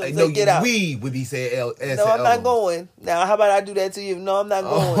heard something say get out. We would be saying ass and elbows. No, I'm not going. Now, how about I do that to you? No, I'm not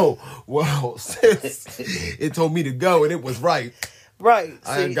going. Oh, well, since it told me to go and it was right. Right.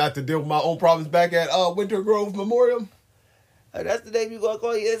 I ain't got to deal with my own problems back at Winter Grove Memorial. That's the name you gonna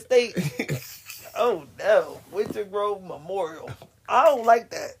call your estate. Oh no, Winter Grove Memorial. I don't like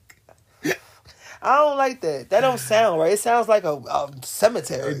that. I don't like that. That don't sound right. It sounds like a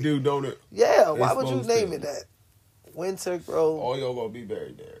cemetery. It do, don't it? Yeah. Why would you name it that? Winter Grove. All y'all gonna be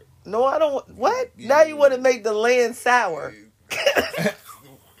buried there. No, I don't. What? Yeah. Now you want to make the land sour.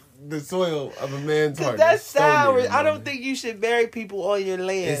 The soil of a man's heart. That's sour. I don't think you should bury people on your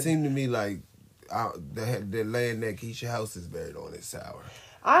land. It seemed to me like the land that Keisha House is buried on is sour.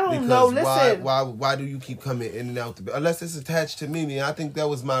 I don't know. Listen. Why do you keep coming in and out? Unless it's attached to Mimi. I think that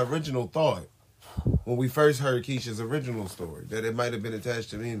was my original thought when we first heard Keisha's original story, that it might have been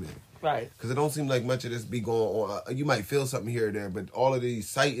attached to Mimi. Right. Because it don't seem like much of this be going on. You might feel something here or there, but all of these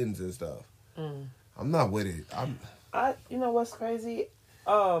sightings and stuff, I'm not with it. You know what's crazy?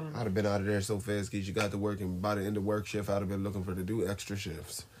 I'd have been out of there so fast, Keisha got to work, and by the end of work shift, I'd have been looking for to do extra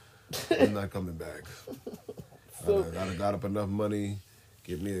shifts. I'm not coming back. I'd have got up enough money,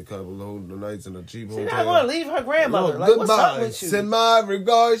 get me a couple of nights in a cheap hotel. She's not going to leave her grandmother. No, what's up with you? Send my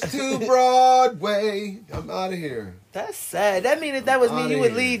regards to Broadway. I'm out of here. That's sad. That means if that was me, you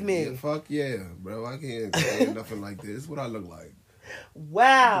would leave me. Yeah, fuck yeah, bro. I can't say nothing like this. This is what I look like.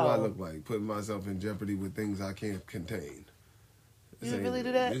 Wow. This is what I look like. Putting myself in jeopardy with things I can't contain. You really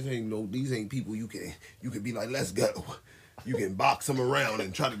do that? These ain't people you can be like, let's go. You can box them around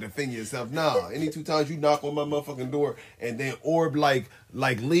and try to defend yourself. Nah, any 2 times you knock on my motherfucking door and then orb like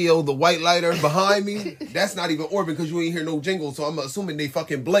Leo the White Lighter behind me, that's not even orbing because you ain't hear no jingle. So I'm assuming they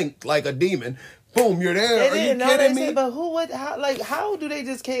fucking blinked like a demon. Boom, you're there. Are you kidding me? But who would? How do they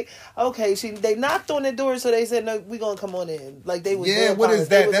just can't? Okay, they knocked on the door, so they said, "No, we gonna come on in." Like they was. Yeah, what is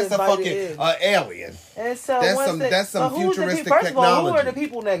that? That's a fucking alien. And so that's some futuristic technology. First of all, who are the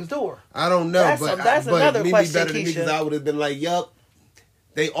people next door? I don't know, that's another question, better than me because I would have been like, "Yup."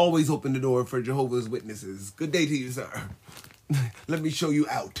 They always open the door for Jehovah's Witnesses. Good day to you, sir. Let me show you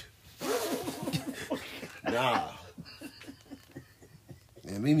out. Nah.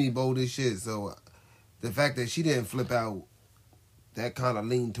 And Mimi bold as shit, so the fact that she didn't flip out, that kind of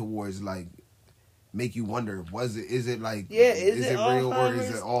leaned towards like make you wonder, is it like is it real or is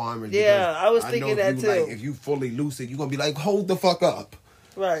it Alzheimer's? Yeah, I was thinking that too. Like, if you fully lucid, you're gonna be like, hold the fuck up.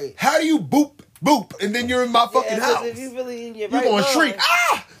 Right. How do you boop, and then you're in my fucking house? If you really in your you're gonna shriek,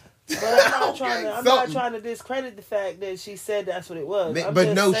 ah! But I'm not trying to discredit the fact that she said that's what it was.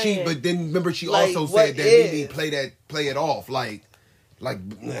 But then remember she also said that Mimi play it off like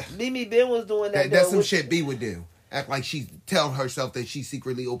Mimi Ben was doing that. That's some shit B would do. Act like she tell herself that she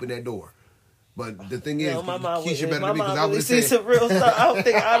secretly opened that door. But the thing is, Keisha better than me because I would say some real stuff. I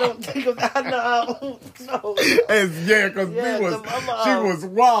don't think no. Because she was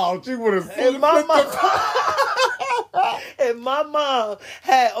wild. She would have And my mom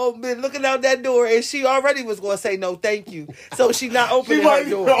had been looking out that door, and she already was going to say no, thank you. So she not opening her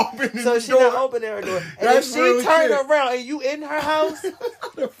door. Not opening her door. And if she turn around and you in her house,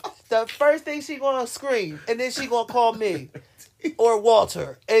 the first thing she going to scream, and then she going to call me or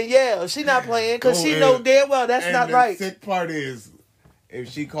Walter. And yeah, she not playing because she know damn well that's not right. The sick part is, if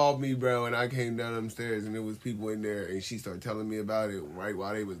she called me, bro, and I came down upstairs and there was people in there and she started telling me about it right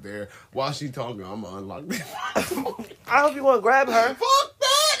while they was there, while she talking, I'm gonna unlock that phone. I hope you want to grab her. Fuck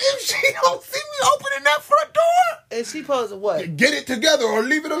that! If she don't see me opening that front door, and she posed what? Get it together or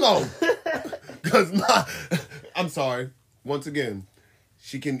leave it alone. Because I'm sorry. Once again,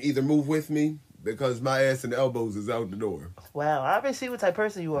 she can either move with me because my ass and elbows is out the door. Wow, I already see what type of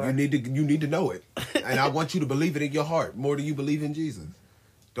person you are. You need to know it, and I want you to believe it in your heart more than you believe in Jesus.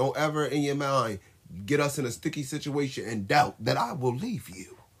 Don't ever in your mind get us in a sticky situation and doubt that I will leave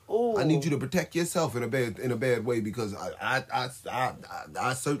you. Ooh. I need you to protect yourself in a bad way because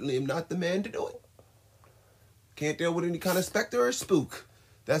I certainly am not the man to do it. Can't deal with any kind of specter or spook.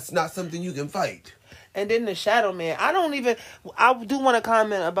 That's not something you can fight. And then the shadow man. I do want to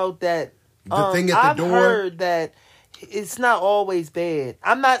comment about that. The thing at the door. I've heard that it's not always bad.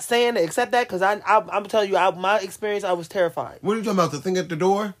 I'm not saying to accept that because I'm telling you, my experience, I was terrified. What are you talking about? The thing at the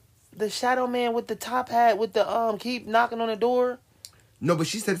door? The shadow man with the top hat with the keep knocking on the door. No, but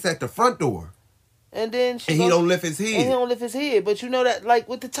she said it's at the front door. And then he don't lift his head. And he don't lift his head. But you know that, like,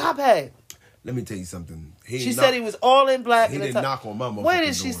 with the top hat. Let me tell you something. She said he was all in black. He didn't knock on my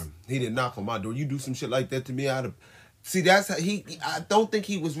motherfucking door. He didn't knock on my door. You do some shit like that to me, see, that's how I don't think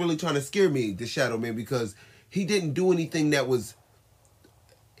he was really trying to scare me, the shadow man, because he didn't do anything that was...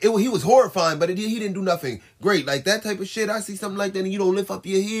 he was horrifying, but he didn't do nothing great. Like that type of shit, I see something like that and you don't lift up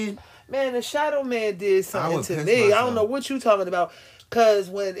your head. Man, the shadow man did something to me. Myself. I don't know what you talking about. Because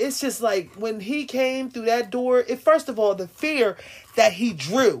when it's just like, when he came through that door, first of all, the fear that he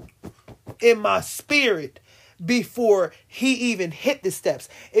drew in my spirit before he even hit the steps.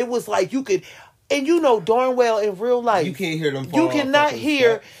 It was like you could... And you know darn well in real life... You can't hear them fall. You cannot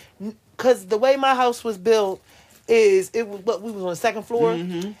hear... Because the way my house was built we was on the second floor,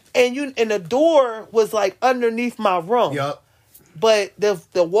 and the door was like underneath my room. Yup. But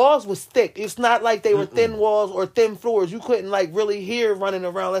the walls was thick. It's not like they were thin walls or thin floors. You couldn't like really hear running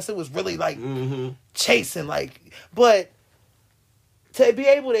around unless it was really like chasing like. But to be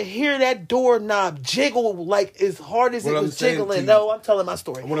able to hear that doorknob jiggle like as hard as it was jiggling. No, I'm telling my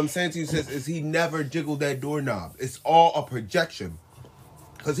story. What I'm saying to you, sis, is he never jiggled that doorknob. It's all a projection.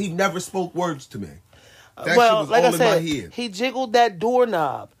 Because he never spoke words to me. That shit was like all I said, in my head. He jiggled that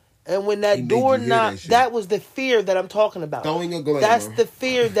doorknob. And when that doorknob, that was the fear that I'm talking about. Throwing a glamour. That's the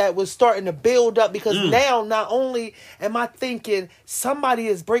fear that was starting to build up. Because now, not only am I thinking, somebody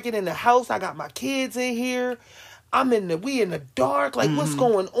is breaking in the house. I got my kids in here. We in the dark. Like, what's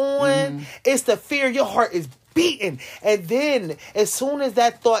going on? It's the fear. Your heart is beating. And then, as soon as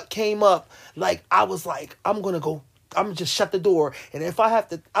that thought came up, like, I was like, I'm going to just shut the door. And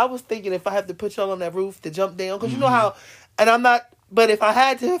I was thinking if I have to put y'all on that roof to jump down. Because you know how, and I'm not, but if I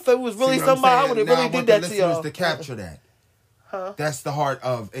had to, if it was really somebody, I would have really did that to y'all. To capture that. Huh? That's the heart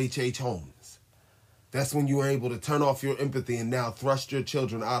of H.H. Holmes. That's when you were able to turn off your empathy and now thrust your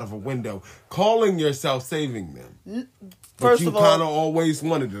children out of a window, calling yourself saving them. First of all, you kind of always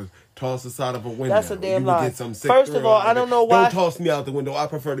wanted to toss us out of a window. That's a damn lie. First of all, I don't know why. Don't toss me out the window. I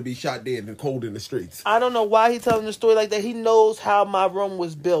prefer to be shot dead than cold in the streets. I don't know why he's telling the story like that. He knows how my room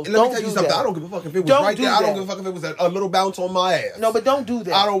was built. And let me tell you something. I don't give a fuck if it was right there. I don't give a fuck if it was a little bounce on my ass. No, but don't do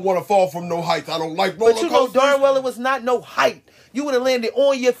that. I don't want to fall from no heights. I don't like roller coasters. But you know darn well it was not no height. You would have landed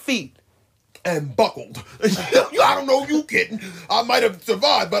on your feet. And buckled. I don't know you kidding. I might have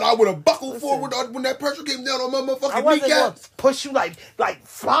survived, but I would have buckled forward when that pressure came down on my motherfucking I wasn't kneecaps. Gonna push you like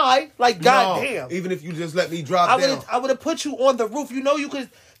fly, like goddamn. Even if you just let me drop down. I would have put you on the roof. You know you could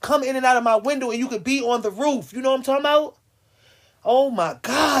come in and out of my window and you could be on the roof. You know what I'm talking about? Oh my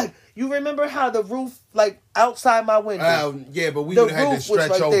God. You remember how the roof, like outside my window? Yeah, but we would have had to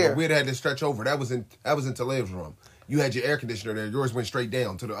stretch over. There. We'd have had to stretch over. That was in Talib's room. You had your air conditioner there. Yours went straight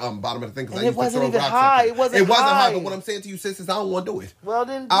down to the bottom of the thing. And it wasn't even high. It wasn't high. But what I'm saying to you, sis, is I don't want to do it. Well,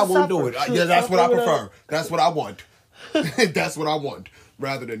 then I won't do it. Yeah, that's what I prefer. That's what I want. That's what I want.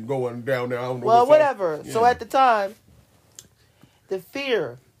 Rather than going down there. I don't know. Well, whatever. Yeah. So at the time, the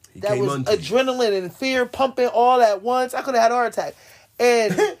fear, that was adrenaline and fear pumping all at once. I could have had a heart attack.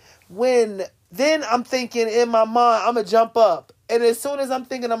 And then I'm thinking in my mind, I'm going to jump up. And as soon as I'm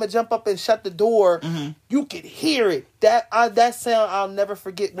thinking I'm going to jump up and shut the door, you could hear it that sound I'll never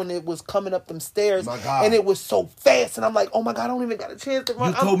forget when it was coming up them stairs. My God. And it was so fast, and I'm like, oh my God, I don't even got a chance to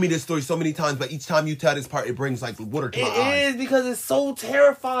run. You told me this story so many times, but each time you tell this part, it brings like water to my eyes. It is, because it's so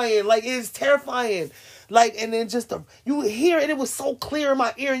terrifying. Like, it's terrifying. Like, and then you hear it, it was so clear in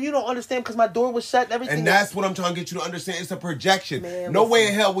my ear, and you don't understand because my door was shut and everything. And that's what I'm trying to get you to understand. It's a projection. Man, no listen. way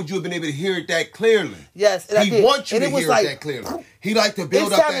in hell would you have been able to hear it that clearly. Yes, and I He did. wants you And to it was hear like, it that clearly. He like to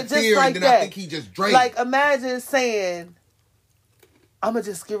build it up sounded that just fear, like and then that. I think he just drained. Like, imagine saying, I'm going to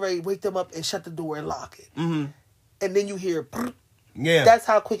just get ready to wake them up and shut the door and lock it. Mm-hmm. And then you hear, Yeah. that's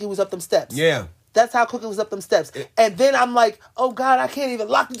how quick he was up them steps. Yeah. That's how quick it was up them steps. And then I'm like, oh God, I can't even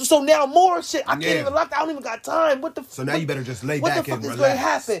lock it. So now more shit. I can't even lock it. I don't even got time. What the So now you better just lay what back the fuck and is relax. going to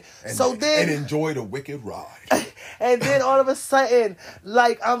happen? And, So then, and enjoy the wicked ride. and then all of a sudden,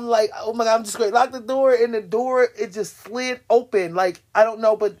 like, I'm like, oh my God, I'm just going to lock the door. And the door, it just slid open. Like, I don't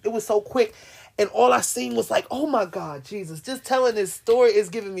know, but it was so quick. And all I seen was like, oh my God, Jesus. Just telling this story is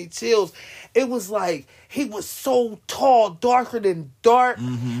giving me chills. It was like, he was so tall, darker than dark,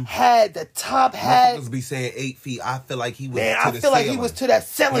 had the top hat. Motherfuckers be saying 8 feet. I feel like he was Man, to I the feel like ceiling. he was to that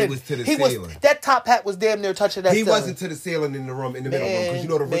ceiling. He was to the ceiling. That top hat was damn near touching that He ceiling. wasn't to the ceiling in the room, in the middle room, because you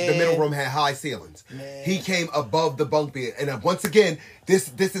know the Man. middle room had high ceilings. Man. He came above the bunk bed, and once again,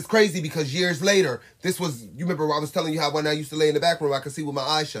 this is crazy because years later, this was, you remember I was telling you how when I used to lay in the back room, I could see with my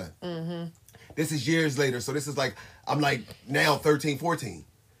eyes shut. Mm-hmm. This is years later, so this is like, I'm like now 13, 14.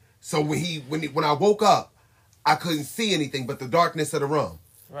 So when I woke up, I couldn't see anything but the darkness of the room.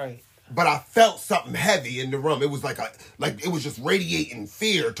 Right. But I felt something heavy in the room. It was like it was just radiating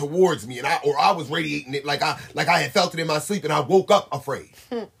fear towards me, and I was radiating it like I had felt it in my sleep, and I woke up afraid,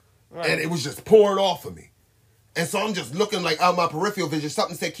 Right. and it was just pouring off of me. And so I'm just looking like out my peripheral vision.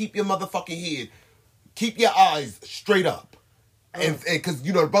 Something said, "Keep your motherfucking head, keep your eyes straight up," and because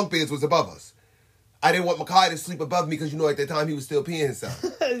you know the bunk beds was above us. I didn't want Makai to sleep above me because, you know, at that time he was still peeing himself.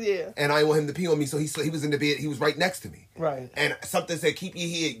 Yeah. And I didn't want him to pee on me, so he was in the bed. He was right next to me. Right. And something said, "Keep your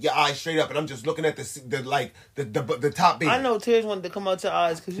head, your eyes straight up." And I'm just looking at the top bed. I know tears wanted to come out your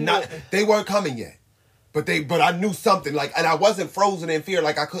eyes because you know. They weren't coming yet, but I knew something and I wasn't frozen in fear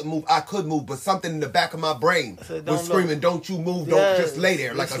like I couldn't move. I could move, but something in the back of my brain was screaming, "Don't you move! Don't just lay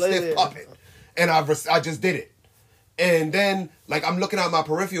there like a stiff puppet." And I just did it. And then, like, I'm looking at my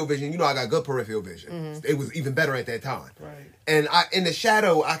peripheral vision. You know, I got good peripheral vision. Mm-hmm. It was even better at that time. Right. And in the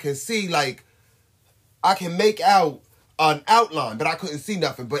shadow, I can see, like, I can make out an outline, but I couldn't see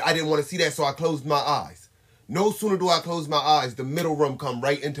nothing. But I didn't want to see that, so I closed my eyes. No sooner do I close my eyes, the middle room come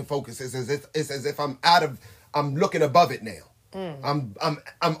right into focus. It's as if I'm looking above it now. Mm.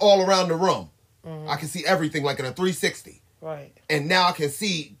 I'm all around the room. Mm. I can see everything like in a 360. Right. And now I can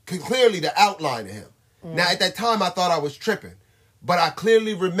see clearly the outline of him. Now, at that time, I thought I was tripping, but I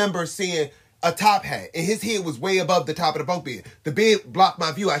clearly remember seeing a top hat, and his head was way above the top of the bunk bed. The bed blocked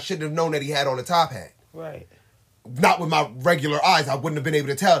my view. I shouldn't have known that he had on a top hat. Right. Not with my regular eyes. I wouldn't have been able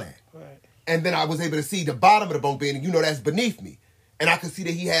to tell that. Right. And then I was able to see the bottom of the bunk bed, and you know that's beneath me. And I could see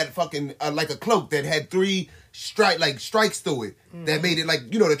that he had fucking, like a cloak that had 3 strikes through it that made it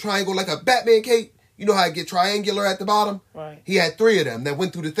like, you know, the triangle, like a Batman cape. You know how it get triangular at the bottom? Right. He had 3 of them that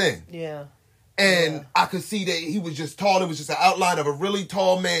went through the thing. Yeah. And I could see that he was just tall. It was just an outline of a really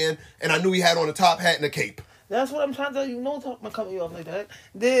tall man. And I knew he had on a top hat and a cape. That's what I'm trying to tell you. No talk my coming off like that.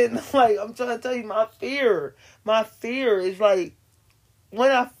 Then, like, I'm trying to tell you my fear is like,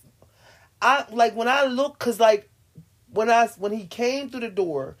 when I look, cause like, when he came through the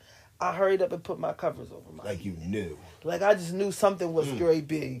door, I hurried up and put my covers over my head. You knew. Like, I just knew something was very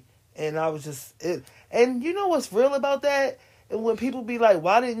big. And I was just, and you know what's real about that? And when people be like,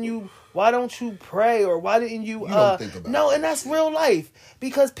 why don't you pray, or why didn't you don't think about no, that and that's real life.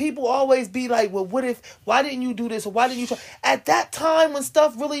 Because people always be like, well, why didn't you do this, or why didn't you try? At that time when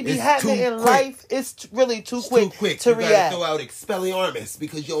stuff really be happening in life, it's really too quick to react. You gotta throw out Expelliarmus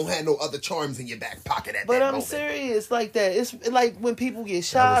because you don't have no other charms in your back pocket at that moment. But I'm serious like that. It's like when people get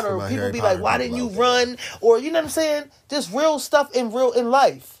shot, or people Harry be Potter like, why people didn't you out there. run? Or, you know what I'm saying? Just real stuff in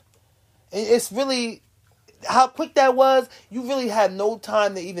life. And it's really, how quick that was, you really had no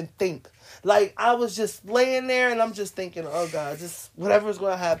time to even think. Like, I was just laying there, and I'm just thinking, oh, God, just whatever's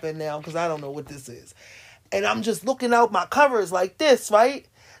going to happen now, because I don't know what this is. And I'm just looking out my covers like this, right?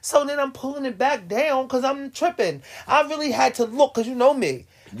 So then I'm pulling it back down, because I'm tripping. I really had to look, because you know me.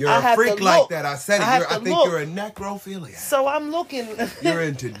 You're a freak like that. I said it. I think you're a necrophiliac. So I'm looking. You're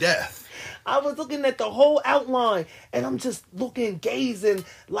into death. I was looking at the whole outline, and I'm just looking, gazing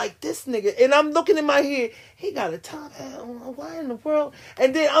like this nigga. And I'm looking in my head, he got a top hat on. Why in the world?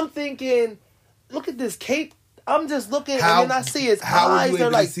 And then I'm thinking, look at this cape I'm just looking, How- and then I see his how were eyes. you They're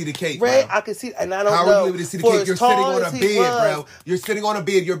able to like see the cake, red. bro? I can see, and I don't How know. are you able to see the For cake? as You're sitting tall on a as he bed, was, bro. You're sitting on a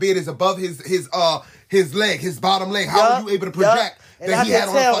bed. Your bed is above his leg, his bottom leg. How are you able to project And that I he could had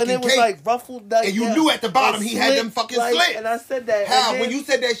on a tell, fucking and it was cake? like ruffled. Like, And you knew at the bottom and he had them slit, fucking like, slits. And I said that. How? And then, When you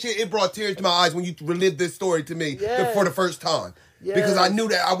said that shit, it brought tears to my eyes when you relived this story to me Yes. for the first time. Because I knew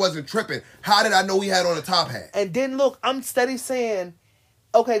that I wasn't tripping. How did I know he had on a top hat? And then look, I'm steady saying,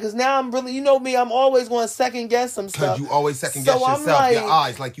 okay, because now I'm really, you know me, I'm always going to second guess some stuff. Because you always second guess So I'm yourself, like- your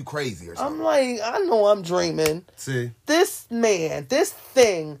eyes, like you crazy or something. I'm like, I know I'm dreaming. See? This man, this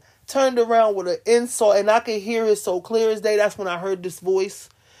thing turned around with an insult, and I could hear it so clear as day. That's when I heard this voice.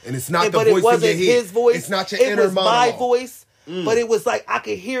 And it's not the But voice it wasn't in your head. his voice. It's not your it inner was monologue. my voice, but it was like I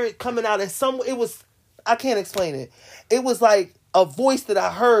could hear it coming out. And I can't explain it. It was like a voice that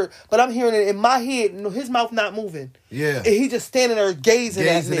I heard, but I'm hearing it in my head. His mouth not moving. Yeah. And he just standing there gazing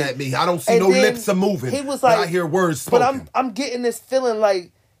At me. I don't see And no then lips are moving. He was but like, I hear words spoken. But I'm getting this feeling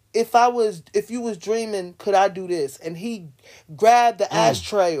like if you was dreaming, could I do this? And he grabbed the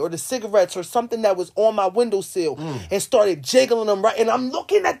ashtray or the cigarettes or something that was on my windowsill and started jiggling them right. And I'm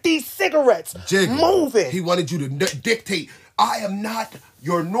looking at these cigarettes moving. He wanted you to dictate. I am not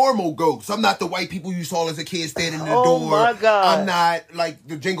your normal ghost. I'm not the white people you saw as a kid standing in the door. Oh my God. I'm not like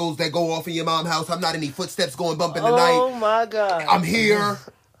the jingles that go off in your mom's house. I'm not any footsteps going bump in the Oh night. my God. I'm here.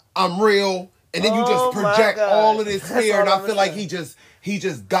 I'm real. And then you just Oh, my project God. all of this That's fear, and all I I'm feel like saying. he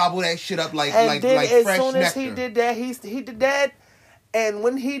just gobbled that shit up like And then as fresh soon as nectar. he did that, he did that. And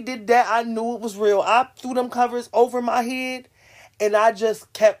when he did that, I knew it was real. I threw them covers over my head, and I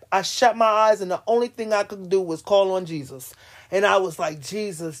shut my eyes, and the only thing I could do was call on Jesus. And I was like,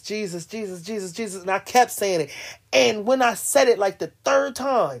 Jesus, Jesus, Jesus, Jesus, Jesus. And I kept saying it. And when I said it like the third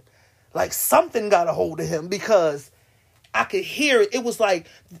time, like something got a hold of him because I could hear it. It was like,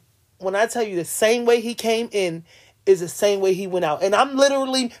 when I tell you the same way he came in is the same way he went out. And I'm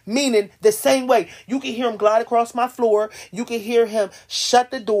literally meaning the same way. You can hear him glide across my floor. You can hear him shut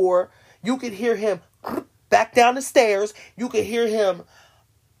the door. You can hear him back down the stairs. You can hear him,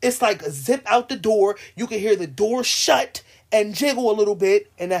 it's like a zip out the door. You can hear the door shut and jiggle a little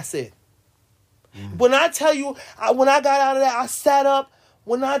bit, and that's it. When I tell you, when I got out of that, I sat up.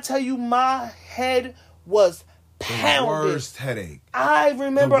 When I tell you, my head was pounding. The worst headache. I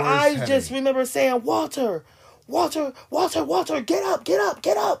remember, The worst just headache. remember saying, Walter, get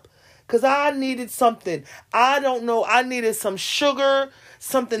up. Because I needed something. I don't know. I needed some sugar,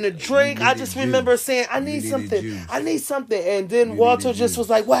 something to drink. I just remember saying, I need needed something. juice. I need something. And then You Walter needed just juice. was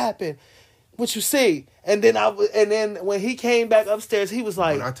like, what happened? What you see? And then when he came back upstairs, he was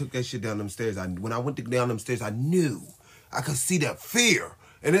like, When I took that shit down them stairs, when I went down them stairs, I knew I could see that fear.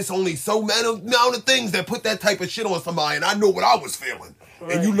 And it's only so many amount of things that put that type of shit on somebody, and I know what I was feeling.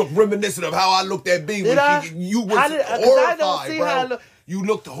 Right. And you look reminiscent of how I looked at B Did when I? you was How did- 'cause I horrified, don't see bro. how I look. You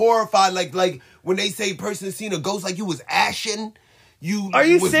looked horrified, like when they say person seen a ghost, like you was ashen. are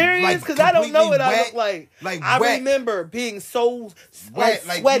you was, serious? like, Because I don't know what completely I wet, look like. Like I wet. remember being so Wet,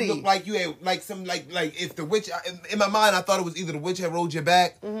 like sweaty. you look like you had like some like if the witch in my mind I thought it was either the witch had rolled your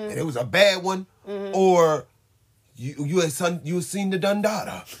back and it was a bad one or you had seen the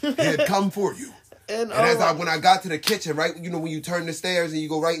Dundada had come for you. And When I got to the kitchen, right, you know when you turn the stairs and you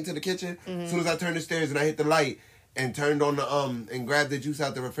go right into the kitchen, as soon as I turned the stairs and I hit the light and turned on the and grabbed the juice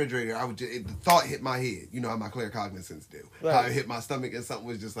out the refrigerator, the thought hit my head. You know how my claircognizance do. Right. How it hit my stomach and something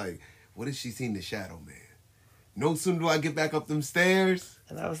was just like, what if she seen the shadow man? No sooner do I get back up them stairs.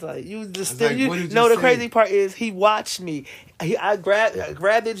 And I was like, you just I was like, you what did you know the say? crazy part is he watched me. I grabbed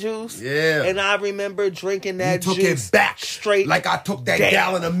the juice. Yeah. And I remember drinking that You took juice it back straight. like I took that down.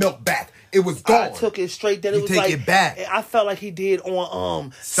 gallon of milk back. It was gone. I took it straight. Then You it was take like it back. I felt like he did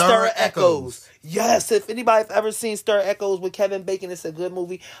on Stir Echoes. Yes, if anybody's ever seen Stir Echoes with Kevin Bacon, it's a good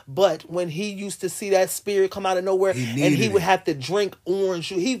movie. But when he used to see that spirit come out of nowhere, He and needed he would it. have to drink orange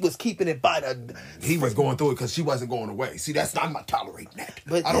juice, he was keeping it by the. He was going through it because she wasn't going away. See, I'm not tolerating that.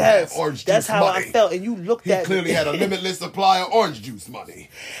 But I don't yes, have orange juice that's how money. I felt. And you looked He at clearly me. had a limitless supply of orange juice money.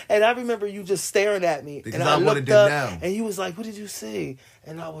 And I remember you just staring at me. Because and I I wanted looked it up, now. and you was like, what did you see?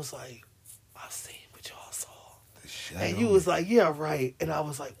 And I was like, I seen what y'all saw. And you was like, yeah, right. And I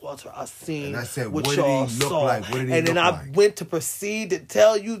was like, Walter, I seen And I said, what what did y'all he look saw. like? What did he and then look I like? went to proceed to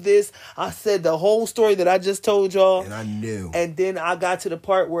tell you this. I said the whole story that I just told y'all. And I knew. And then I got to the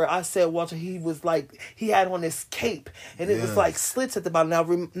part where I said, Walter, he was like, he had on this cape. And it was Yes. like slits at the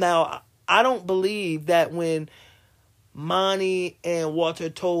bottom. Now, I don't believe that when Monty and Walter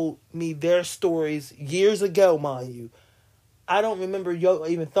told me their stories years ago, mind you, I don't remember you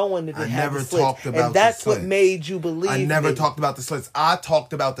even throwing that they I had never the slits. talked about and that's the what slits. made you believe I never me. talked about the slits. I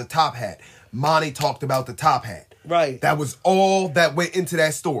talked about the top hat. Monty talked about the top hat. Right. That was all that went into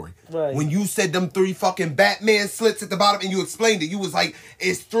that story. Right. When you said them 3 fucking Batman slits at the bottom and you explained it, you was like,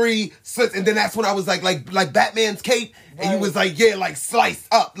 it's 3 slits. And then that's when I was like Batman's cape. Right. And you was like, yeah, like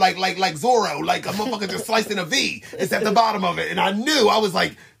sliced up, like Zorro, like a motherfucker just sliced in a V. It's at the bottom of it. And I knew, I was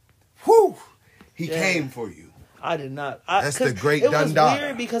like, whew, he came for you. I did not. That's the great Dundada. It was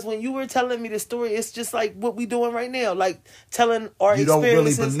weird because when you were telling me the story, it's just like what we doing right now, like telling our you don't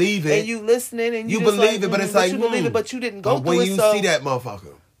experiences. really believe it, and you listening, and you believe like, it, but it's like you believe it, but you didn't go through it. When you see that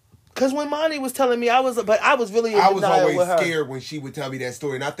motherfucker. Because when Monty was telling me, I was really in I was denial always with her. scared when she would tell me that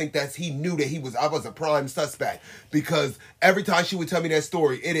story, and I think he knew that I was a prime suspect because every time she would tell me that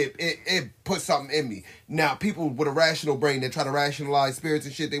story, it put something in me. Now, people with a rational brain that try to rationalize spirits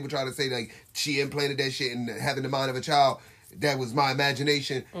and shit, they would try to say like she implanted that shit and having the mind of a child. That was my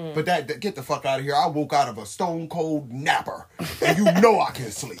imagination. But that get the fuck out of here. I woke out of a stone cold napper. And you know I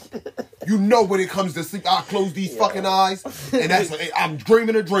can sleep. You know when it comes to sleep, I close these fucking eyes. And I'm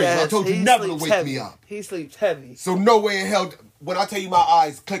dreaming a dream. Yes, I told you never to wake me up. He sleeps heavy. So no way in hell, when I tell you my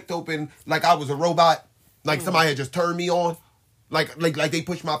eyes clicked open like I was a robot, like somebody had just turned me on, like they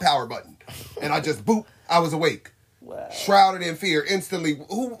pushed my power button. And I just, boop, I was awake. Wow. Shrouded in fear instantly.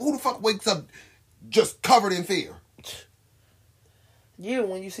 Who the fuck wakes up just covered in fear? You,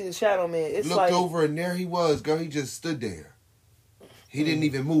 when you see the Shadow Man, it's looked like... over and there he was, girl. He just stood there. He didn't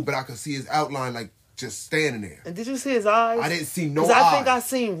even move, but I could see his outline like just standing there. And did you see his eyes? I didn't see no eyes. Because I think I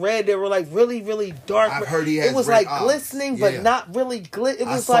seen red. They were like really, really dark. I've heard he has It was red like eyes. glistening, but not really It was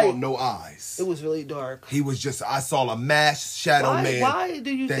I saw like... no eyes. It was really dark. He was just... I saw a masked shadow man. Why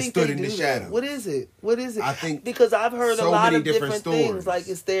do you think stood they in do the that? shadows. What is it? What is it? I think because I've heard a so lot many of different stories. things. Like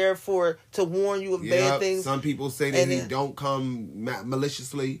it's there to warn you of bad things. Some people say that he don't come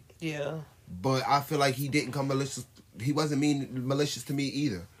maliciously. Yeah. But I feel like he didn't come malicious. He wasn't malicious to me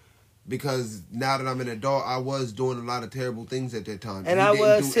either. Because now that I'm an adult, I was doing a lot of terrible things at that time. And I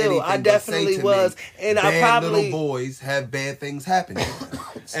was too. I definitely was. And I probably... little boys have bad things happen.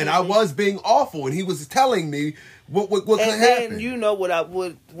 And I was being awful. And he was telling me what could happen. And you know what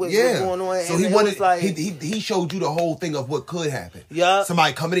was going on. So he showed you the whole thing of what could happen. Yup.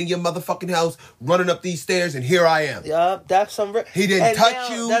 Somebody coming in your motherfucking house, running up these stairs, and here I am. Yup. That's some... He didn't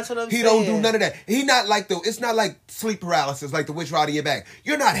touch you. That's what I'm saying. He don't do none of that. He not like it's not like sleep paralysis, like the witch riding your back.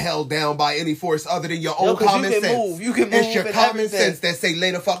 You're not held down by any force other than your own common sense. You can move. It's your common sense that say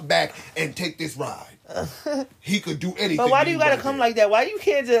lay the fuck back and take this ride. He could do anything. But why do you gotta come like that? Why you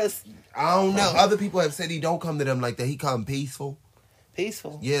can't just... I don't know. Other people have said he don't come to them like that. He come peaceful.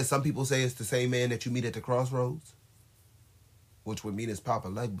 Peaceful? Yeah, some people say it's the same man that you meet at the crossroads. Which would mean it's Papa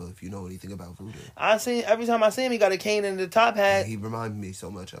Legba if you know anything about voodoo. Every time I see him, he got a cane and the top hat. Yeah, he reminds me so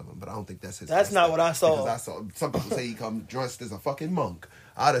much of him, but I don't think that's his. That's not what I saw. Because some people say he come dressed as a fucking monk.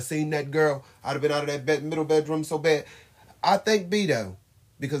 I'd have seen that girl. I'd have been out of that middle bedroom so bad. I think B though,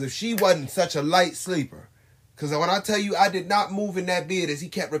 because if she wasn't such a light sleeper, because when I tell you I did not move in that bed as he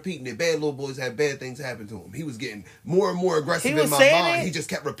kept repeating it, bad little boys had bad things happen to him. He was getting more and more aggressive in my mind. He just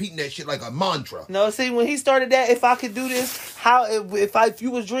kept repeating that shit like a mantra. No, see, when he started that, if I could do this, if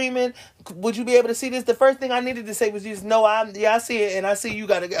you was dreaming, would you be able to see this? The first thing I needed to say was just, no, I see it, and I see you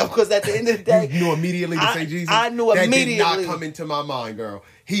gotta go. Because at the end of the day, you knew immediately to say Jesus. I knew immediately. That did not come into my mind, girl.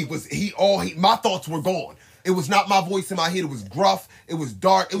 My thoughts were gone. It was not my voice in my head. It was gruff. It was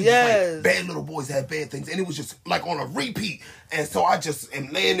dark. It was just like bad little boys had bad things. And it was just like on a repeat. And so I just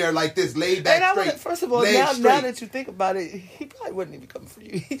am laying there like this, laid back straight. First of all, now that you think about it, he probably wouldn't even come for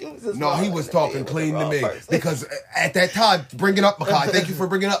you. He was talking clean to me. Because at that time, bringing up Makai. Thank you for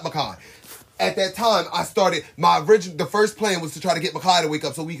bringing up Makai. At that time, I started, the first plan was to try to get Makai to wake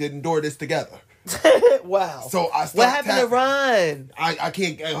up so we could endure this together. Wow. So I started. What happened to Run? I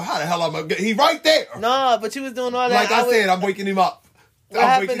can't. How the hell am I? He right there. No, but you was doing all that. Like I said, I'm waking him up. What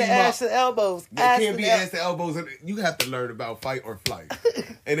happened to ass and elbows? It can't be ass and elbows. You have to learn about fight or flight.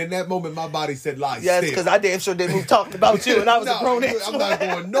 And in that moment, my body said, "Lie." Yes, because I damn sure didn't move talking about you, and I was a grown ass. I'm not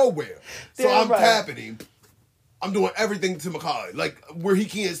going nowhere. So I'm tapping him. I'm doing everything to Makai, like where he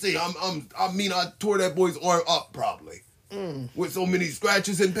can't see. I tore that boy's arm up probably. With so many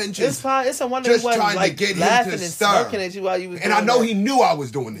scratches and pinches. It's fine. It's a wonder just he wasn't trying like to get laughing him to and stir. smirking at you while you was and I know he knew I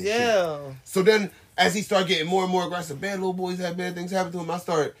was doing this shit. So then, as he started getting more and more aggressive, bad little boys had bad things happen to him. I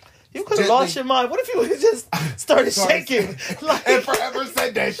started. You could have lost your mind. What if you would have just started shaking? And forever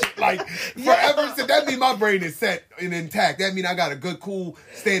said that shit. Like, forever said, that mean my brain is set and intact. That mean I got a good, cool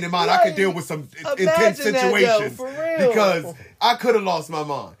stand in mind. I could deal with some intense situations. For real. Because I could have lost my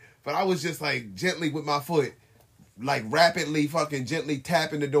mind. But I was just like gently with my foot, like rapidly fucking gently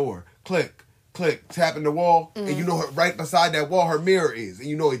tapping the door. Click, click, tapping the wall, and you know right beside that wall her mirror is, and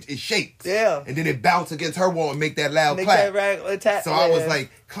you know it shakes. Yeah. And then it bounce against her wall and make that loud clap. So I was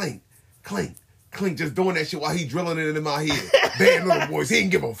like, clink, clink, clink, just doing that shit while he drilling it in my head. Bad little boys, he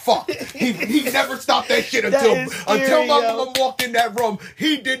didn't give a fuck. He never stopped that shit until my mom walked in that room.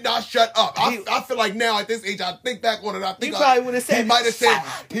 He did not shut up. I feel like now at this age, I think back on it. I think probably would have said. He might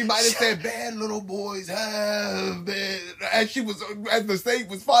have said, "Bad little boys have been." As the state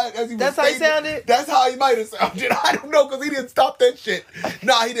was fired, as he was. That's how he sounded. That's how he might have sounded. I don't know because he didn't stop that shit.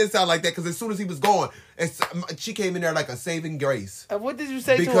 Nah, he didn't sound like that because as soon as he was gone, she came in there like a saving grace. What did you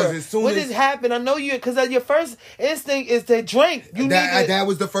say to her? Because as soon what as did happen? I know you because your first instinct is to drink. That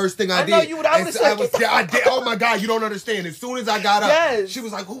was the first thing I did. I know you would. I did. Oh my God, you don't understand. As soon as I got up, she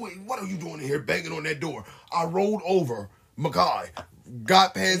was like, "What are you doing in here banging on that door?" I rolled over, Mackay,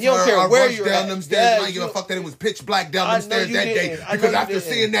 got past her. I rushed down them stairs. And I give a fuck that it was pitch black down them stairs that day. Because after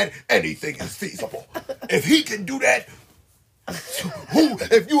seeing that, anything is feasible. If he can do that,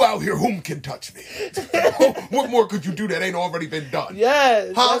 if you out here, whom can touch me? What more could you do that ain't already been done?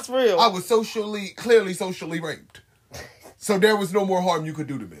 Yes, that's real. I was clearly socially raped. So there was no more harm you could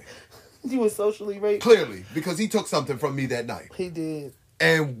do to me. You were socially raped? Clearly, because he took something from me that night. He did.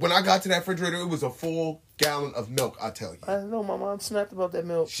 And when I got to that refrigerator, it was a full gallon of milk, I tell you. I know, my mom snapped about that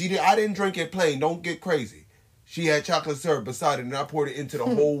milk. I didn't drink it plain. Don't get crazy. She had chocolate syrup beside it, and I poured it into the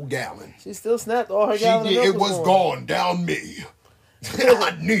whole gallon. She still snapped all her gallon of milk. It was gone down me.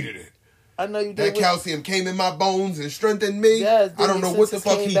 I needed it. I know you did. That calcium came in my bones and strengthened me. Yes, I don't know what the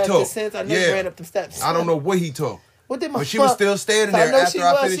fuck he took. I never ran up the steps. I don't know what he took. But she was still standing there after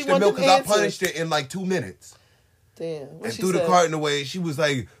I finished the milk because I punished it in like 2 minutes. Damn. And threw the carton away. She was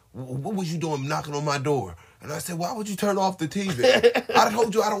like, "What was you doing knocking on my door?" And I said, "Why would you turn off the TV? I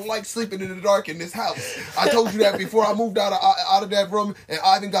told you I don't like sleeping in the dark in this house. I told you that before I moved out of that room, and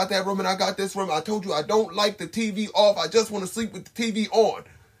Ivan got that room, and I got this room. I told you I don't like the TV off. I just want to sleep with the TV on.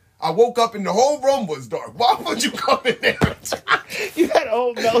 I woke up and the whole room was dark. Why would you come in there?" You had a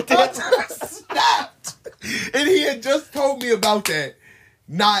whole meltdown. I snapped. And he had just told me about that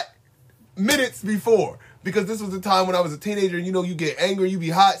not minutes before. Because this was the time when I was a teenager, and you get angry, you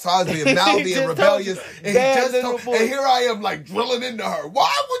be hot, so I was being mouthy and rebellious. And here I am like drilling into her.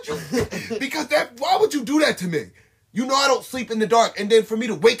 Why would you do that to me? You know I don't sleep in the dark, and then for me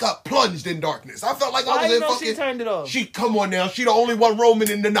to wake up plunged in darkness. I felt like I was in fucking... She turned it off? Come on now, she the only one roaming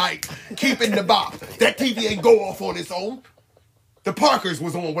in the night, keeping the bop. That TV ain't go off on its own. The Parkers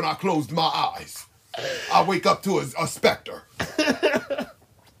was on when I closed my eyes. I wake up to a specter.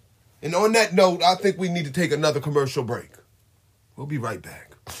 And on that note, I think we need to take another commercial break. We'll be right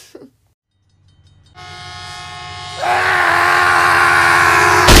back.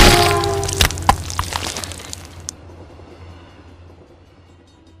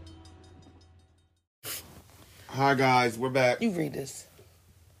 Hi guys, we're back. You read this.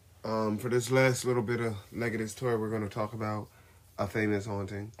 For this last little bit of Legatus tour, we're going to talk about a famous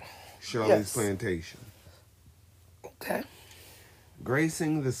haunting, Shirley's Plantation. Okay.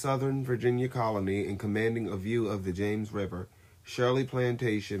 Gracing the southern Virginia colony and commanding a view of the James River, Shirley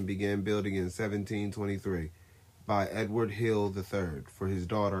Plantation began building in 1723 by Edward Hill III for his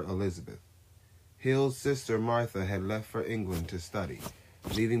daughter Elizabeth. Hill's sister Martha had left for England to study,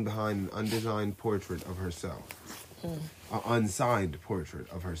 leaving behind an undesigned portrait of herself. An unsigned portrait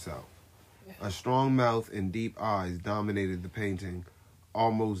of herself. A strong mouth and deep eyes dominated the painting,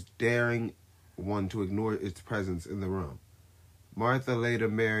 almost daring one to ignore its presence in the room. Martha later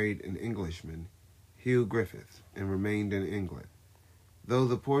married an Englishman, Hugh Griffith, and remained in England. Though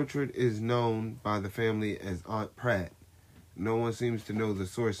the portrait is known by the family as Aunt Pratt, no one seems to know the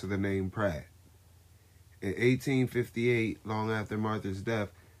source of the name Pratt. In 1858, long after Martha's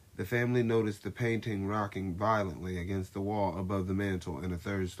death, the family noticed the painting rocking violently against the wall above the mantel in a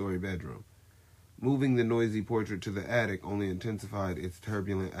third-story bedroom. Moving the noisy portrait to the attic only intensified its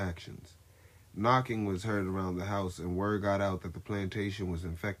turbulent actions. Knocking was heard around the house, and word got out that the plantation was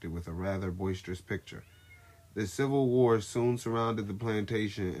infected with a rather boisterous picture. The Civil War soon surrounded the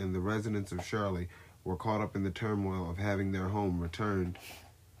plantation, and the residents of Shirley were caught up in the turmoil of having their home turned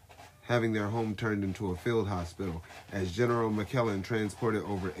into a field hospital, as General McClellan transported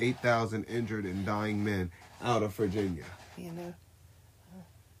over 8,000 injured and dying men out of Virginia.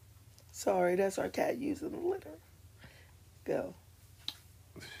 Sorry, that's our cat using the litter. Go.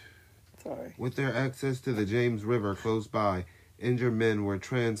 Sorry. With their access to the James River close by, injured men were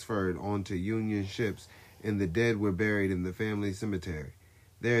transferred onto Union ships, and the dead were buried in the family cemetery.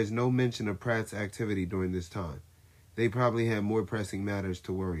 There is no mention of Pratt's activity during this time. They probably had more pressing matters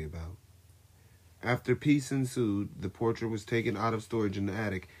to worry about. After peace ensued, the portrait was taken out of storage in the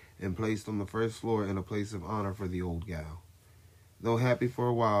attic and placed on the first floor in a place of honor for the old gal. Though happy for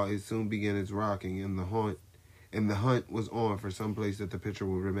a while, it soon began its rocking, and the hunt was on for some place that the picture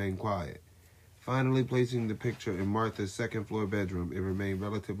would remain quiet. Finally placing the picture in Martha's second-floor bedroom, it remained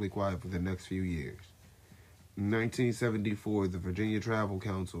relatively quiet for the next few years. In 1974, the Virginia Travel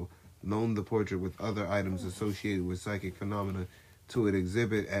Council loaned the portrait with other items associated with psychic phenomena to an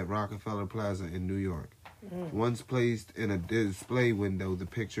exhibit at Rockefeller Plaza in New York. Once placed in a display window, the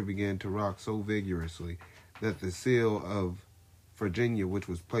picture began to rock so vigorously that the seal of Virginia, which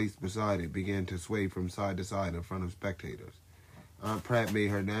was placed beside it, began to sway from side to side in front of spectators. Aunt Pratt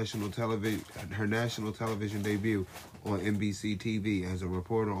made her national television debut on NBC TV as a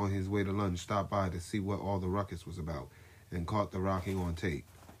reporter on his way to lunch stopped by to see what all the ruckus was about and caught the rocking on tape.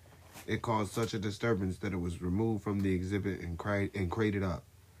 It caused such a disturbance that it was removed from the exhibit and crated up.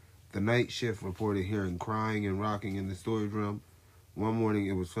 The night shift reported hearing crying and rocking in the storage room. One morning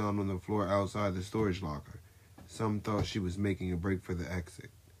it was found on the floor outside the storage locker. Some thought she was making a break for the exit.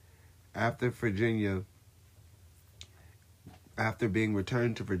 After being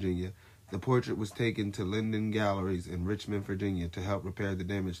returned to Virginia, the portrait was taken to Linden Galleries in Richmond, Virginia to help repair the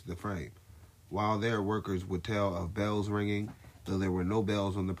damage to the frame. While there, workers would tell of bells ringing, though there were no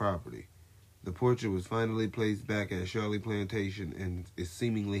bells on the property. The portrait was finally placed back at Shirley Plantation and is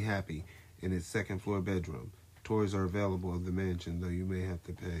seemingly happy in its second-floor bedroom. Tours are available of the mansion, though you may have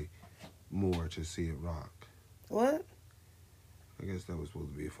to pay more to see it rock. What? I guess that was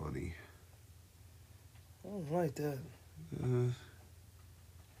supposed to be funny. I don't like that.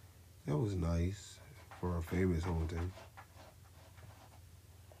 That was nice for a famous haunting.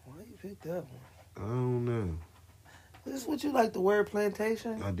 Why you pick that one? I don't know. This is what you like, the word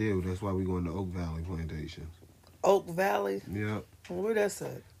plantation? I do. That's why we going to Oak Valley Plantation. Oak Valley? Yep. Where that's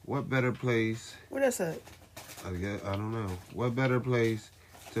at? What better place? Where that's at? I don't know. What better place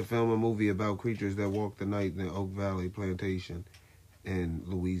to film a movie about creatures that walk the night than Oak Valley Plantation in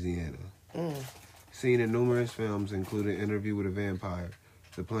Louisiana? Seen in numerous films, including Interview with a Vampire,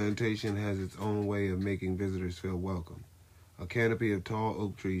 the plantation has its own way of making visitors feel welcome. A canopy of tall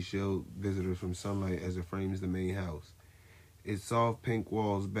oak trees shield visitors from sunlight as it frames the main house. Its soft pink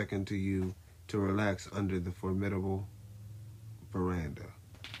walls beckon to you to relax under the formidable veranda.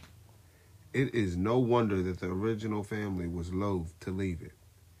 It is no wonder that the original family was loath to leave it.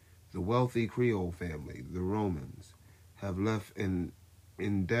 The wealthy Creole family, the Romans, have left an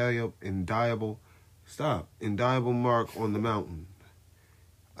indelible mark on the mountain.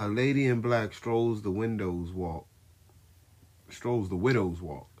 A lady in black strolls the widow's walk,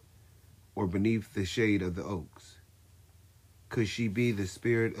 or beneath the shade of the oaks. Could she be the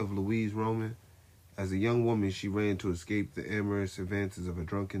spirit of Louise Roman? As a young woman, she ran to escape the amorous advances of a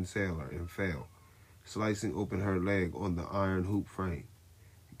drunken sailor and fell, slicing open her leg on the iron hoop frame.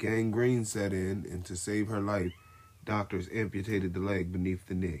 Gangrene set in, and to save her life, doctors amputated the leg beneath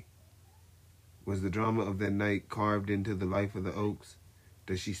the knee. Was the drama of that night carved into the life of the Oaks?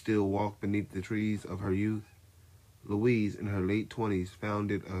 Does she still walk beneath the trees of her youth? Louise, in her late 20s,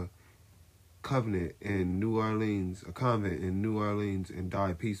 founded a convent in New Orleans, and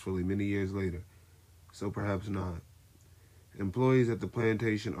died peacefully many years later. So perhaps not. Employees at the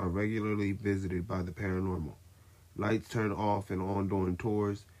plantation are regularly visited by the paranormal. Lights turn off and on during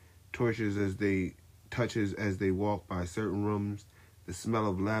tours, touches as they walk by certain rooms. The smell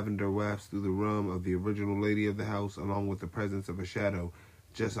of lavender wafts through the room of the original lady of the house, along with the presence of a shadow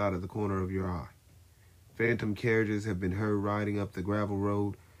just out of the corner of your eye. Phantom carriages have been heard riding up the gravel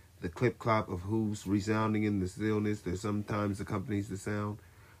road, the clip-clop of hooves resounding in the stillness that sometimes accompanies the sound.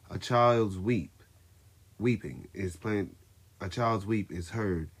 A child's weep is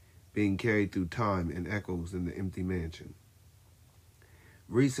heard, being carried through time and echoes in the empty mansion.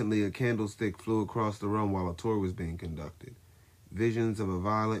 Recently, a candlestick flew across the room while a tour was being conducted. Visions of a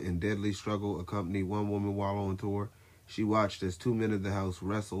violent and deadly struggle accompanied one woman while on tour. She watched as two men of the house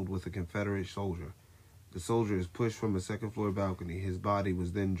wrestled with a Confederate soldier. The soldier is pushed from a second-floor balcony. His body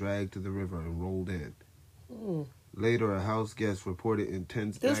was then dragged to the river and rolled in. Later, a house guest reported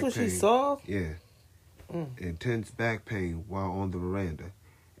intense back pain. This what she saw? Yeah. Intense back pain while on the veranda.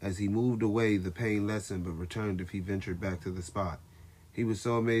 As he moved away, the pain lessened but returned if he ventured back to the spot. He was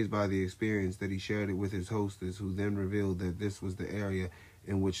so amazed by the experience that he shared it with his hostess, who then revealed that this was the area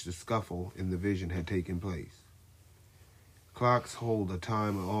in which the scuffle in the vision had taken place. Clocks hold a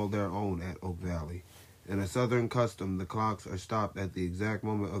time all their own at Oak Valley. In a Southern custom, the clocks are stopped at the exact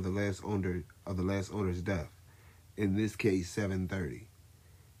moment of the last owner's death. In this case, 7:30.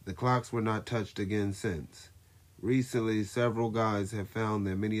 The clocks were not touched again since. Recently, several guides have found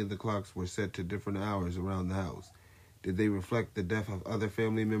that many of the clocks were set to different hours around the house. Did they reflect the death of other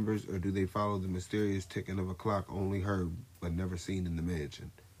family members, or do they follow the mysterious ticking of a clock only heard but never seen in the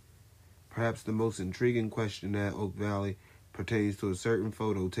mansion? Perhaps the most intriguing question at Oak Valley pertains to a certain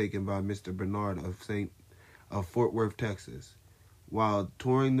photo taken by Mr. Bernard of Fort Worth, Texas. While